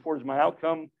got support as my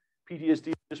outcome,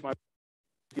 PTSD is my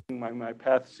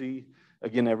path C.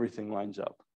 Again, everything lines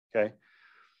up, okay?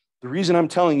 The reason I'm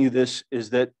telling you this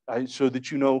is that so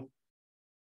that you know,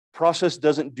 process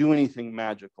doesn't do anything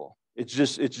magical. It's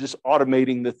just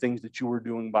automating the things that you were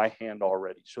doing by hand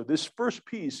already. So this first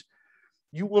piece,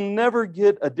 you will never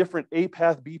get a different A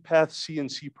path, B path, C,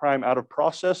 and C prime out of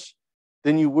process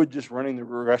than you would just running the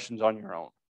regressions on your own.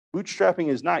 Bootstrapping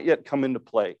has not yet come into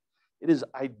play. It is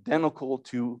identical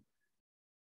to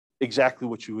exactly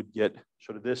what you would get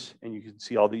sort of this, and you can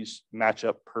see all these match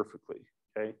up perfectly,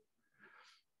 okay?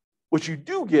 What you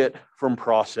do get from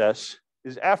process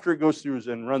is after it goes through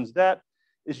and runs that,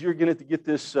 is you're going to get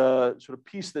this sort of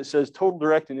piece that says total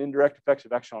direct and indirect effects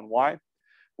of X on Y.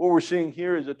 What we're seeing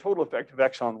here is a total effect of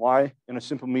X on Y in a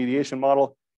simple mediation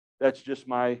model. That's just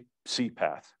my C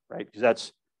path, right? Because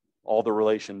that's all the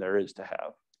relation there is to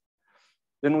have.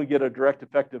 Then we get a direct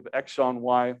effect of X on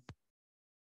Y.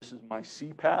 This is my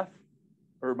C path,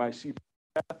 or my C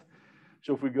path.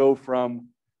 So if we go from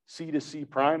C to C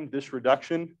prime, this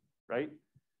reduction, right?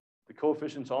 The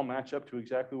coefficients all match up to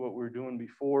exactly what we were doing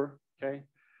before, okay?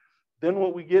 Then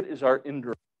what we get is our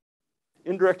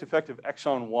indirect effect of X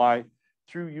on Y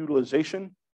through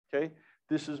utilization, okay?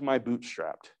 This is my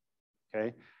bootstrapped,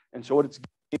 okay? And so what it's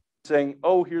saying,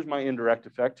 oh, here's my indirect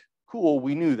effect. Cool,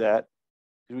 we knew that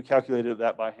because we calculated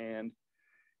that by hand.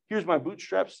 Here's my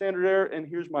bootstrap standard error, and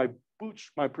here's my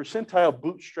percentile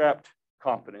bootstrapped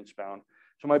confidence bound.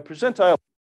 So my percentile,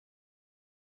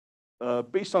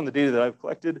 based on the data that I've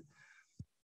collected,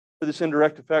 for this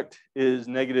indirect effect is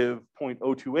negative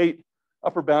 0.028.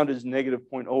 Upper bound is negative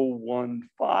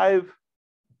 0.015.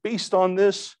 Based on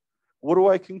this, what do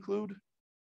I conclude?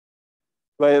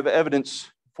 Do I have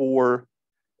evidence for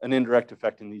an indirect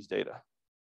effect in these data?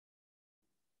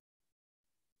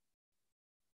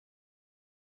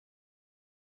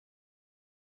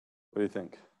 What do you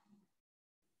think?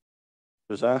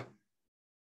 Does that?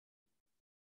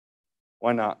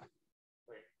 Why not?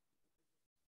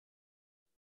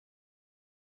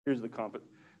 Here's the comp.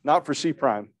 Not for C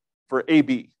prime, for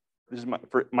AB. This is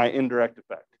for my indirect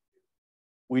effect.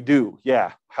 We do,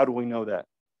 yeah. How do we know that?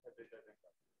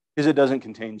 Because it doesn't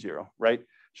contain 0, right?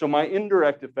 So my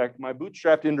indirect effect, my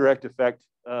bootstrapped indirect effect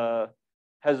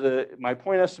my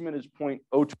point estimate is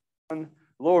 0.021,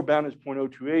 lower bound is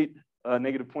 0.028,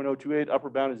 negative 0.028,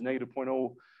 upper bound is negative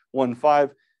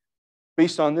 0.015.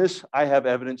 Based on this, I have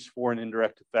evidence for an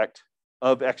indirect effect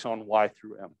of X on Y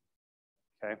through M,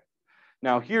 okay?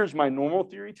 Now here's my normal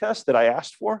theory test that I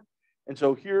asked for. And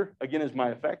so here, again, is my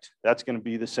effect. That's gonna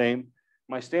be the same.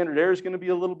 My standard error is gonna be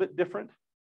a little bit different,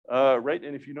 right?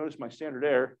 And if you notice my standard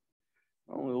error,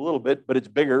 only a little bit, but it's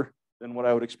bigger than what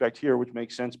I would expect here, which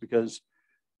makes sense because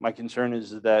my concern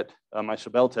is that my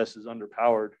Sabel test is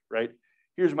underpowered, right?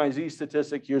 here's my Z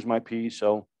statistic, here's my P.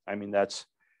 So, I mean, that's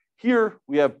here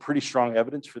we have pretty strong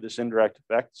evidence for this indirect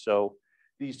effect. So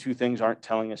these two things aren't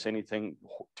telling us anything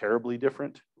terribly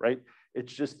different, right?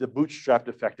 It's just the bootstrapped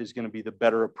effect is going to be the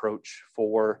better approach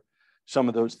for some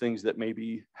of those things that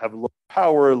maybe have low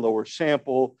power, lower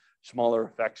sample, smaller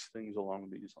effects, things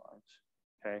along these lines,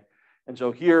 okay? And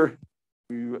so here,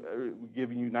 we're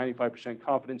giving you 95%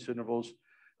 confidence intervals,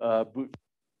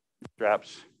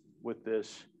 bootstraps with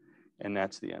this, and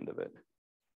that's the end of it,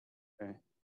 okay?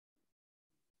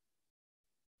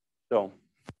 So,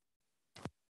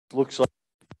 looks like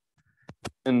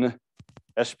in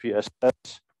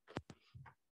SPSS,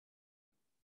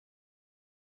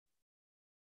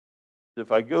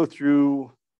 if I go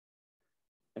through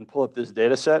and pull up this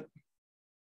data set,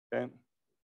 okay,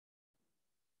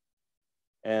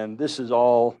 and this is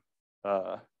all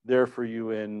there for you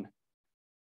in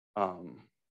on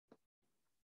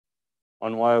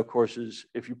WIO courses.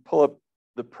 If you pull up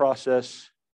the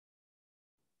process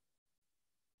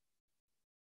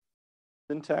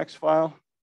syntax file,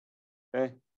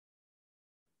 okay,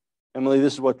 Emily,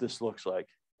 this is what this looks like.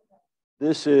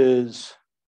 This is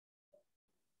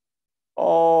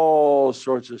all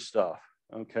sorts of stuff,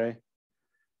 okay?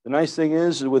 The nice thing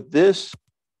is with this,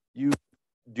 you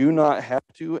do not have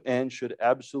to and should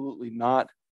absolutely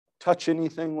not touch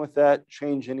anything with that,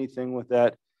 change anything with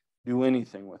that, do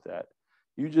anything with that.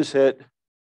 You just hit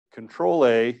Control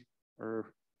A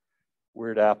or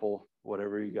Weird Apple,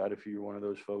 whatever you got if you're one of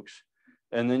those folks.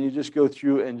 And then you just go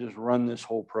through and just run this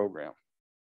whole program,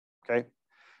 okay?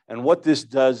 And what this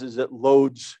does is it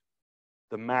loads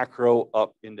the macro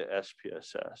up into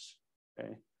SPSS,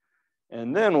 okay?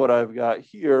 And then what I've got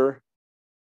here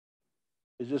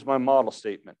is just my model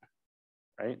statement,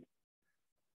 right?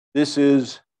 This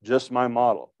is just my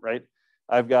model, right?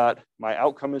 I've got my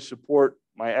outcome is support,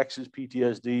 my X is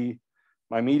PTSD,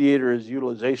 my mediator is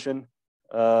utilization.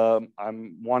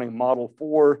 I'm wanting model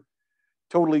 4,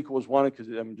 total equals 1 because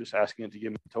I'm just asking it to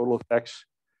give me total effects,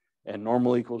 and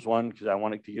normal equals 1 because I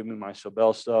want it to give me my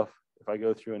Sobel stuff. If I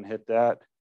go through and hit that,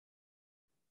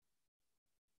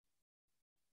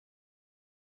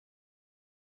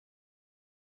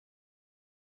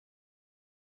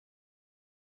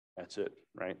 that's it,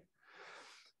 right?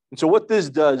 And so what this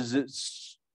does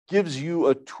is it gives you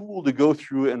a tool to go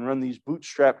through and run these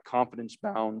bootstrapped confidence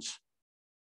bounds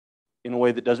in a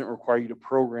way that doesn't require you to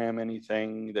program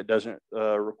anything, that doesn't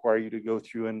require you to go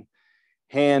through and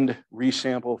hand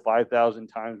resample 5,000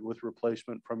 times with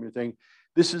replacement from your thing.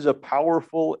 This is a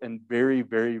powerful and very,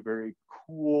 very, very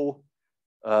cool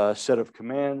set of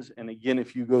commands. And again,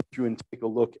 if you go through and take a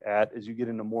look at, as you get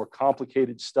into more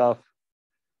complicated stuff,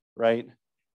 right,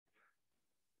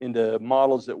 into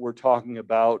models that we're talking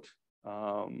about,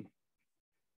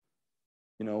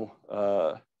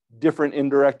 different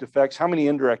indirect effects. How many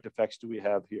indirect effects do we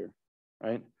have here,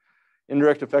 right?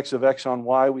 Indirect effects of X on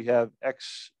Y, we have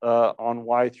X on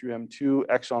Y through M2,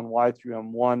 X on Y through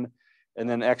M1, and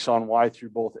then X on Y through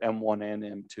both M1 and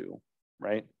M2,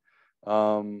 right?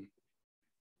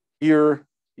 Here,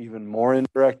 even more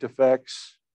indirect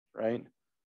effects, right?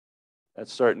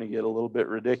 That's starting to get a little bit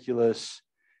ridiculous.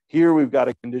 Here, we've got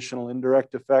a conditional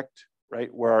indirect effect,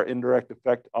 right? Where our indirect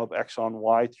effect of X on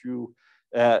Y through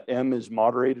M is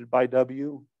moderated by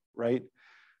W, right?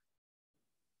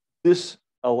 This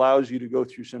allows you to go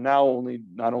through. So now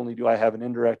not only do I have an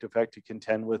indirect effect to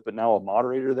contend with, but now a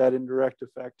moderator of that indirect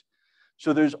effect.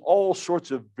 So there's all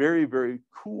sorts of very, very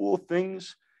cool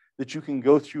things that you can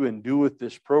go through and do with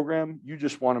this program. You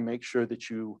just want to make sure that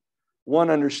you, one,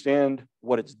 understand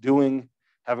what it's doing,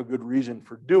 have a good reason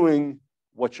for doing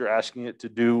what you're asking it to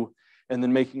do, and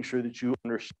then making sure that you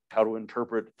understand how to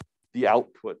interpret the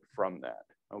output from that,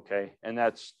 okay? And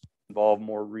that's involved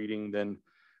more reading than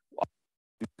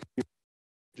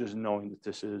just knowing that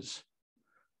this is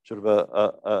sort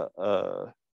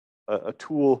of a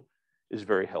tool is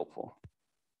very helpful.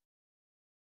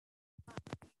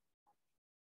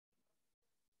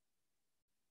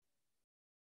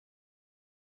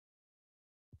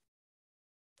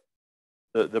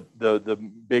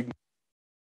 The big,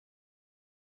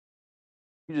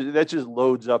 that just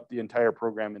loads up the entire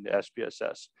program into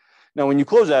SPSS. Now, when you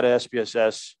close out of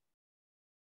SPSS,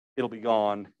 it'll be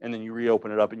gone, and then you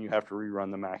reopen it up and you have to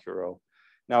rerun the macro.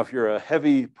 Now, if you're a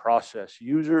heavy process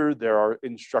user, there are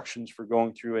instructions for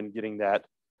going through and getting that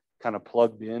kind of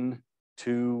plugged in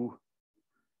to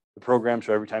the program.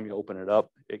 So every time you open it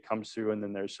up, it comes through, and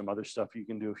then there's some other stuff you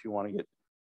can do if you want to get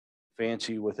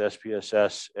fancy with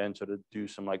SPSS and sort of do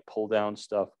some like pull down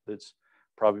stuff that's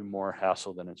probably more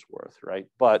hassle than it's worth, right?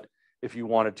 But if you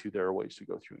wanted to, there are ways to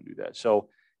go through and do that. So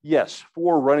yes,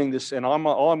 for running this, and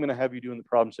all I'm going to have you do in the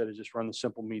problem set is just run the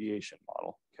simple mediation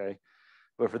model, okay?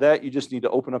 But for that, you just need to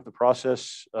open up the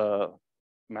process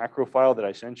macro file that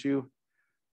I sent you,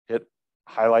 hit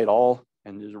highlight all,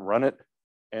 and just run it.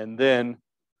 And then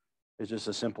it's just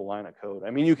a simple line of code.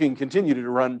 I mean, you can continue to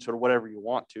run sort of whatever you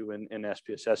want to in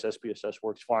SPSS. SPSS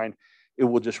works fine. It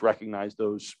will just recognize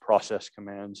those process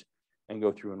commands and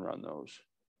go through and run those,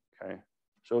 okay?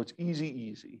 So it's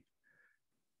easy.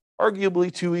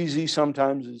 Arguably too easy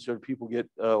sometimes, is sort of people get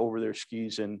over their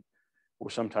skis and will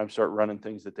sometimes start running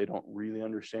things that they don't really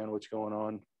understand what's going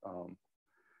on.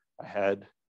 I had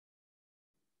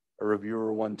a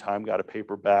reviewer one time got a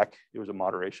paper back. It was a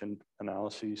moderation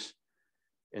analysis,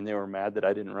 and they were mad that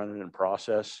I didn't run it in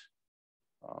process,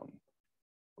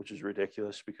 which is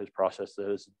ridiculous because process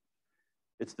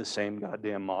it's the same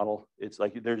goddamn model. It's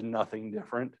like there's nothing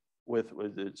different with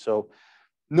it. So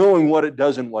knowing what it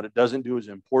does and what it doesn't do is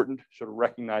important. Sort of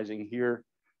recognizing here,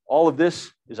 all of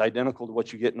this is identical to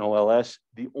what you get in OLS.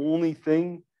 The only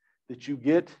thing that you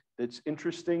get that's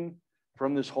interesting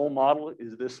from this whole model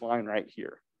is this line right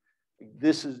here.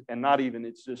 This is, and not even,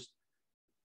 it's just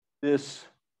this,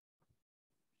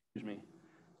 excuse me,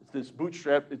 it's this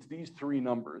bootstrap, it's these three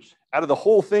numbers. Out of the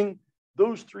whole thing,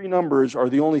 those three numbers are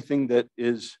the only thing that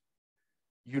is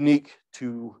unique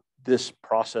to this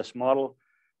process model,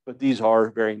 but these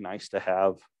are very nice to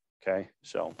have, okay?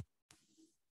 So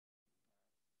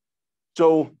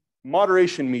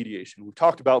moderation, mediation, we've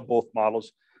talked about both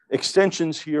models.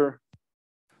 Extensions here,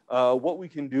 what we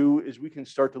can do is we can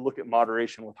start to look at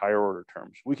moderation with higher order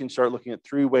terms. We can start looking at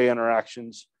three-way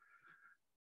interactions.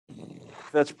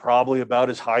 That's probably about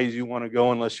as high as you want to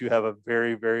go unless you have a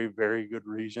very good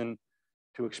reason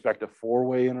to expect a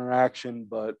four-way interaction.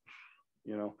 But,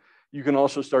 you know, you can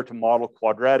also start to model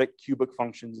quadratic, cubic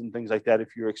functions and things like that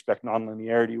if you expect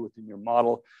nonlinearity within your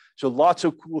model. So lots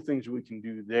of cool things we can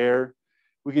do there.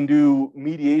 We can do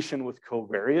mediation with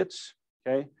covariates,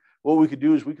 okay? What we could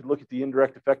do is we could look at the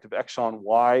indirect effect of X on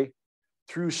Y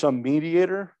through some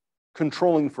mediator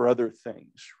controlling for other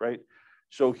things, right?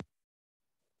 So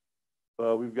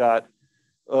we've got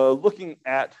looking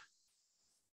at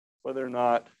whether or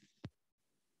not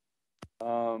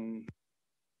the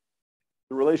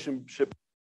relationship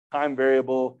time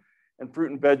variable and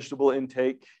fruit and vegetable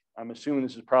intake, I'm assuming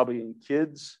this is probably in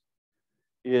kids,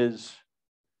 is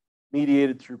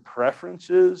mediated through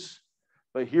preferences,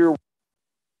 but here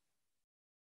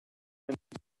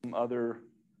some other,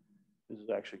 this is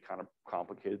actually kind of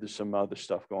complicated. There's some other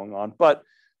stuff going on, but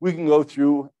we can go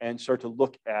through and start to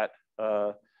look at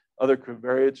other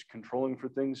covariates controlling for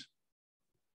things.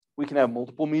 We can have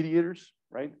multiple mediators,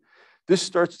 right? This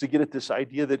starts to get at this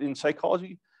idea that in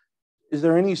psychology, is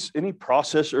there any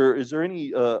process or is there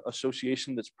any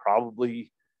association that's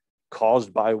probably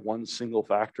caused by one single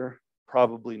factor?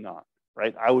 Probably not,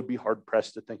 right? I would be hard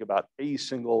pressed to think about a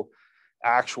single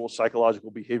actual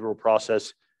psychological behavioral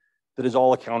process that is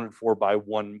all accounted for by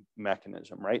one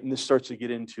mechanism, right? And this starts to get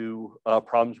into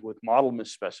problems with model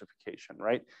misspecification,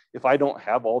 right? If I don't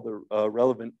have all the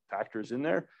relevant factors in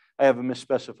there, I have a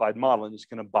misspecified model and it's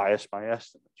going to bias my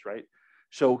estimates, right?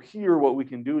 So here, what we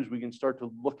can do is we can start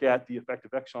to look at the effect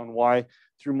of X on Y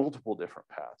through multiple different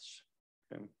paths.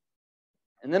 Okay?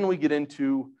 And then we get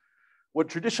into what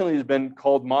traditionally has been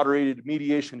called moderated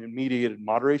mediation and mediated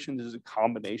moderation. This is a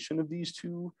combination of these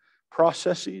two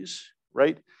processes,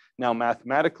 right? Now,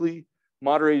 mathematically,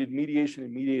 moderated mediation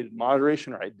and mediated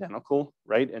moderation are identical,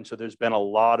 right? And so there's been a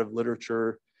lot of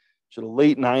literature, sort of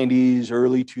late 90s,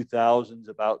 early 2000s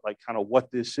about like kind of what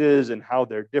this is and how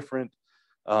they're different.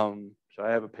 So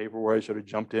I have a paper where I sort of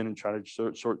jumped in and tried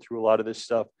to sort through a lot of this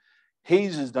stuff.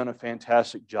 Hayes has done a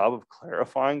fantastic job of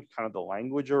clarifying kind of the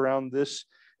language around this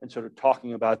and sort of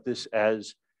talking about this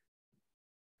as,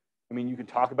 I mean, you can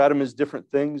talk about them as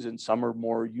different things and some are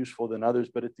more useful than others,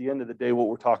 but at the end of the day, what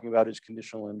we're talking about is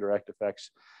conditional indirect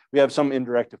effects. We have some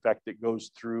indirect effect that goes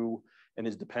through and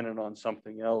is dependent on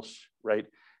something else, right?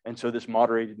 And so this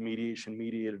moderated mediation,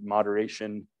 mediated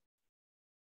moderation,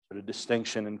 sort of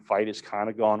distinction and fight has kind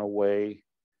of gone away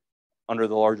under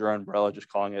the larger umbrella, just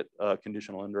calling it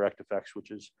conditional indirect effects, which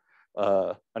is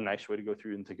a nice way to go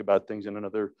through and think about things in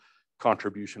another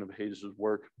contribution of Hayes's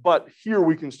work. But here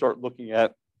we can start looking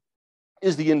at,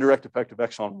 is the indirect effect of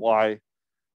X on Y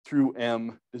through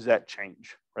M, does that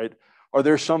change, right? Are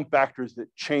there some factors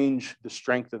that change the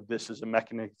strength of this as a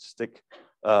mechanistic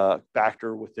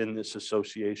factor within this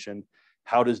association?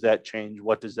 How does that change?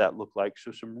 What does that look like?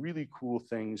 So some really cool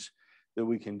things that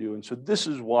we can do. And so this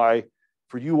is why,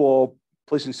 for you all,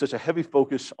 placing such a heavy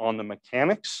focus on the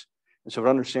mechanics and sort of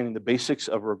understanding the basics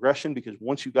of regression, because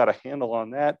once you got a handle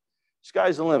on that,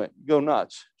 sky's the limit. Go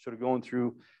nuts. Sort of going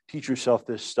through, teach yourself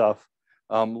this stuff.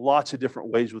 Lots of different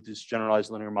ways with this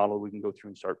generalized linear model we can go through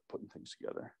and start putting things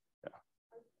together. Yeah.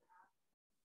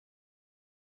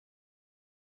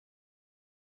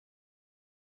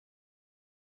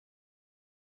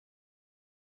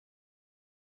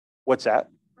 What's that?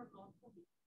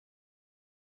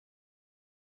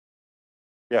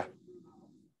 Yeah.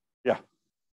 Yeah.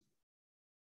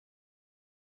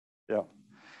 Yeah.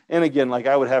 And again, like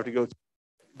I would have to go to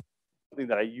something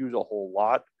that I use a whole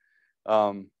lot,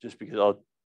 just because I'll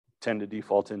tend to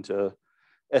default into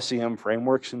SEM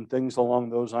frameworks and things along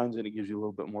those lines, and it gives you a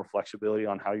little bit more flexibility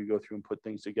on how you go through and put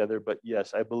things together. But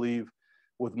yes, I believe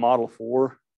with Model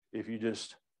 4, if you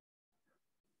just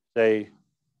say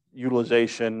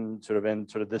utilization sort of and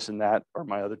sort of this and that are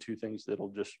my other two things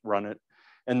that'll just run it.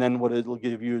 And then what it'll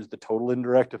give you is the total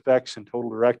indirect effects and total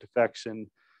direct effects and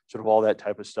sort of all that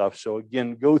type of stuff. So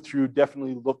again, go through,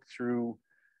 definitely look through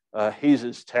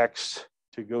Hayes's text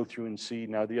to go through and see.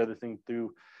 Now, the other thing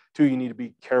too, you need to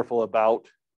be careful about,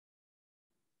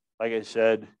 like I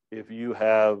said, if you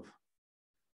have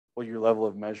what your level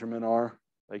of measurement are,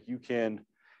 like you can,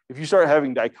 if you start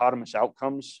having dichotomous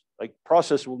outcomes, like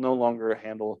process will no longer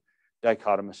handle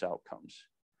dichotomous outcomes.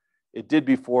 It did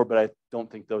before, but I don't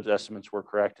think those estimates were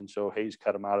correct. And so Hayes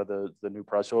cut them out of the new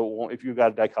process. So it won't, if you've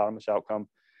got a dichotomous outcome,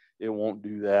 it won't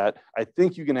do that. I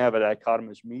think you can have a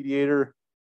dichotomous mediator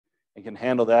and can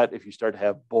handle that. If you start to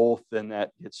have both, then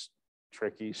that gets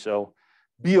tricky. So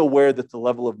be aware that the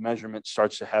level of measurement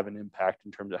starts to have an impact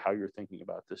in terms of how you're thinking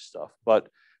about this stuff. But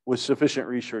with sufficient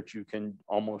research, you can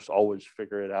almost always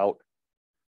figure it out,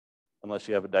 unless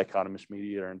you have a dichotomous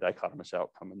mediator and dichotomous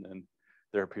outcome, and then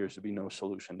there appears to be no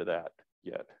solution to that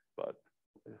yet, but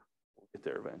we'll get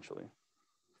there eventually.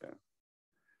 Okay.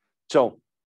 So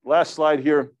last slide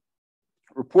here,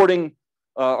 reporting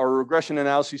our regression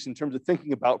analyses in terms of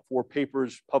thinking about for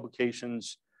papers,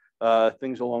 publications,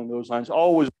 things along those lines.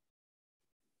 Always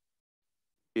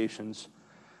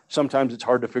sometimes it's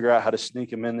hard to figure out how to sneak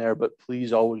them in there, but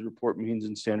please always report means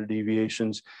and standard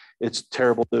deviations. It's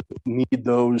terrible to need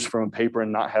those from a paper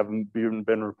and not have them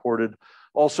been reported.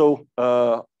 Also,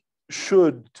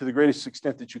 should, to the greatest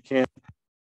extent that you can,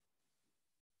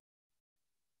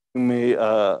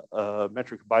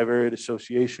 metric bivariate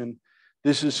association.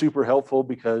 This is super helpful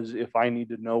because if I need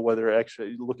to know whether X,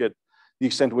 look at the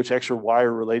extent to which X or Y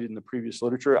are related in the previous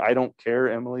literature, I don't care,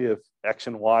 Emily, if X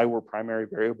and Y were primary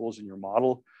variables in your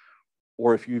model,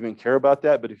 or if you even care about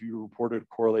that. But if you reported a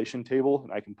correlation table,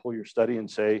 and I can pull your study and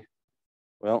say,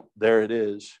 well, there it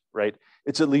is, right?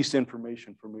 It's at least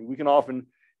information for me. We can often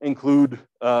include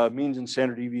means and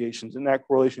standard deviations in that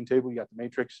correlation table. You got the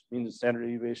matrix, means and standard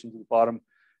deviations at the bottom.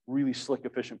 Really slick,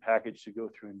 efficient package to go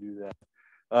through and do that.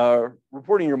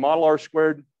 Reporting your model R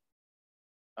squared.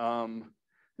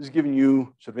 This is giving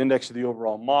you sort of index of the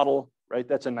overall model, right?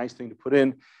 That's a nice thing to put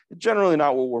in. It's generally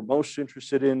not what we're most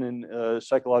interested in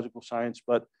psychological science,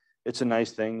 but it's a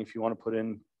nice thing. If you want to put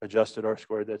in adjusted R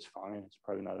squared, that's fine. It's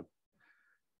probably not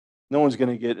no one's going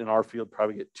to get in our field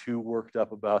probably get too worked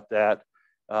up about that,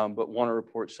 but want to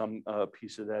report some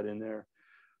piece of that in there.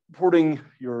 Reporting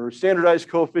your standardized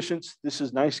coefficients. This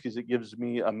is nice because it gives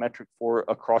me a metric for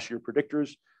across your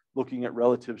predictors, looking at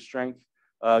relative strength.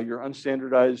 Your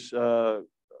unstandardized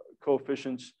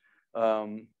coefficients,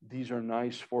 these are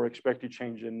nice for expected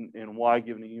change in Y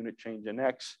given a unit change in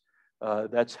X.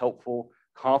 That's helpful.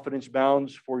 Confidence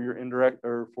bounds for your indirect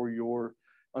or for your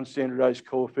unstandardized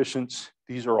coefficients.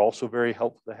 These are also very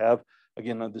helpful to have.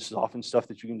 Again, this is often stuff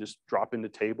that you can just drop into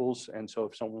tables. And so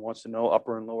if someone wants to know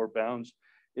upper and lower bounds,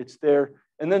 it's there.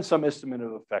 And then some estimate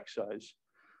of effect size.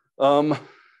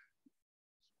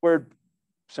 Squared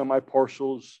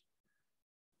semi-partials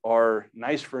are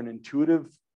nice for an intuitive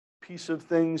piece of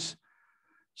things.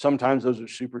 Sometimes those are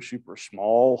super, super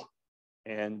small.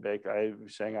 And like I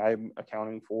was saying, I'm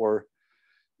accounting for,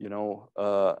 you know,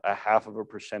 a half of a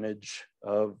percentage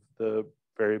of the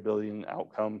variability in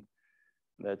outcome.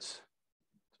 That's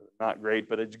not great,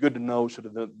 but it's good to know sort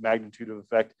of the magnitude of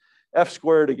effect. F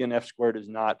squared, again, F squared is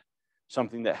not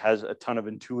something that has a ton of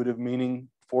intuitive meaning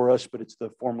for us, but it's the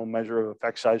formal measure of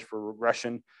effect size for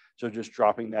regression. So just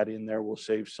dropping that in there will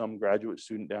save some graduate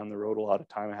student down the road a lot of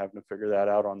time having to figure that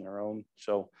out on their own.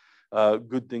 So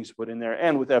good things to put in there.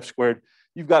 And with F squared,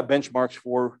 you've got benchmarks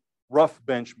for rough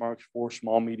benchmarks for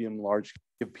small, medium, large.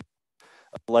 Give people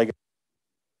a leg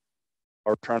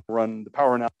or trying to run the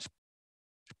power analysis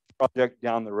project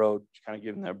down the road, just kind of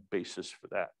giving them a basis for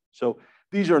that. So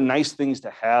these are nice things to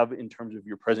have in terms of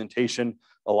your presentation.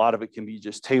 A lot of it can be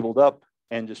just tabled up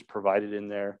and just provided in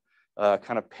there,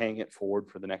 kind of paying it forward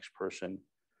for the next person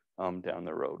down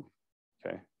the road.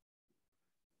 Okay.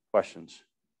 Questions?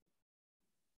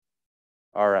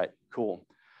 All right, cool.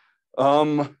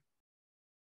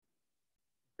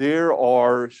 There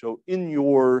are, so in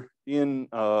your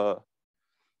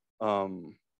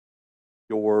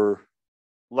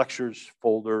lectures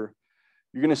folder,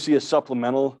 you're going to see a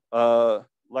supplemental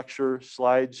lecture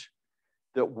slides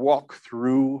that walk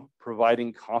through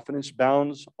providing confidence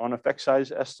bounds on effect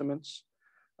size estimates.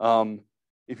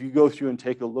 If you go through and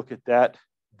take a look at that,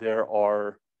 there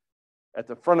are, at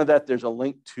the front of that, there's a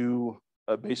link to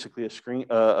basically a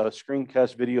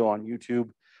screencast video on YouTube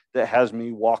that has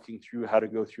me walking through how to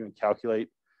go through and calculate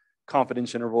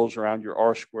confidence intervals around your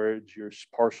R-squareds, your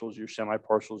partials, your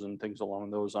semi-partials, and things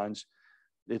along those lines.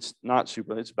 It's not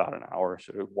super, it's about an hour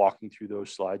sort of walking through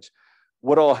those slides.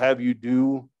 What I'll have you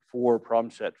do for problem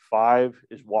set 5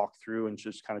 is walk through and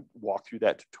just kind of walk through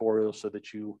that tutorial so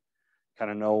that you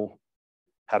kind of know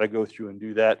how to go through and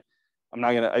do that.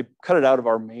 I cut it out of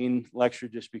our main lecture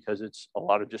just because it's a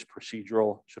lot of just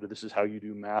procedural, sort of this is how you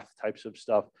do math types of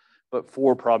stuff. But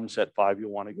for problem set 5,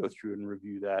 you'll want to go through and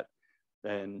review that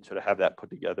and sort of have that put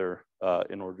together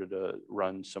in order to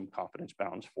run some confidence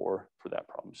bounds for that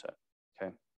problem set.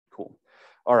 Okay, cool.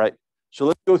 All right, so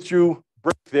let's go through,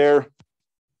 break there,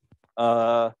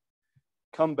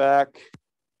 come back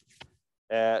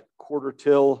at quarter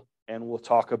till, and we'll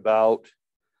talk about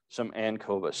some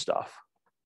ANCOVA stuff.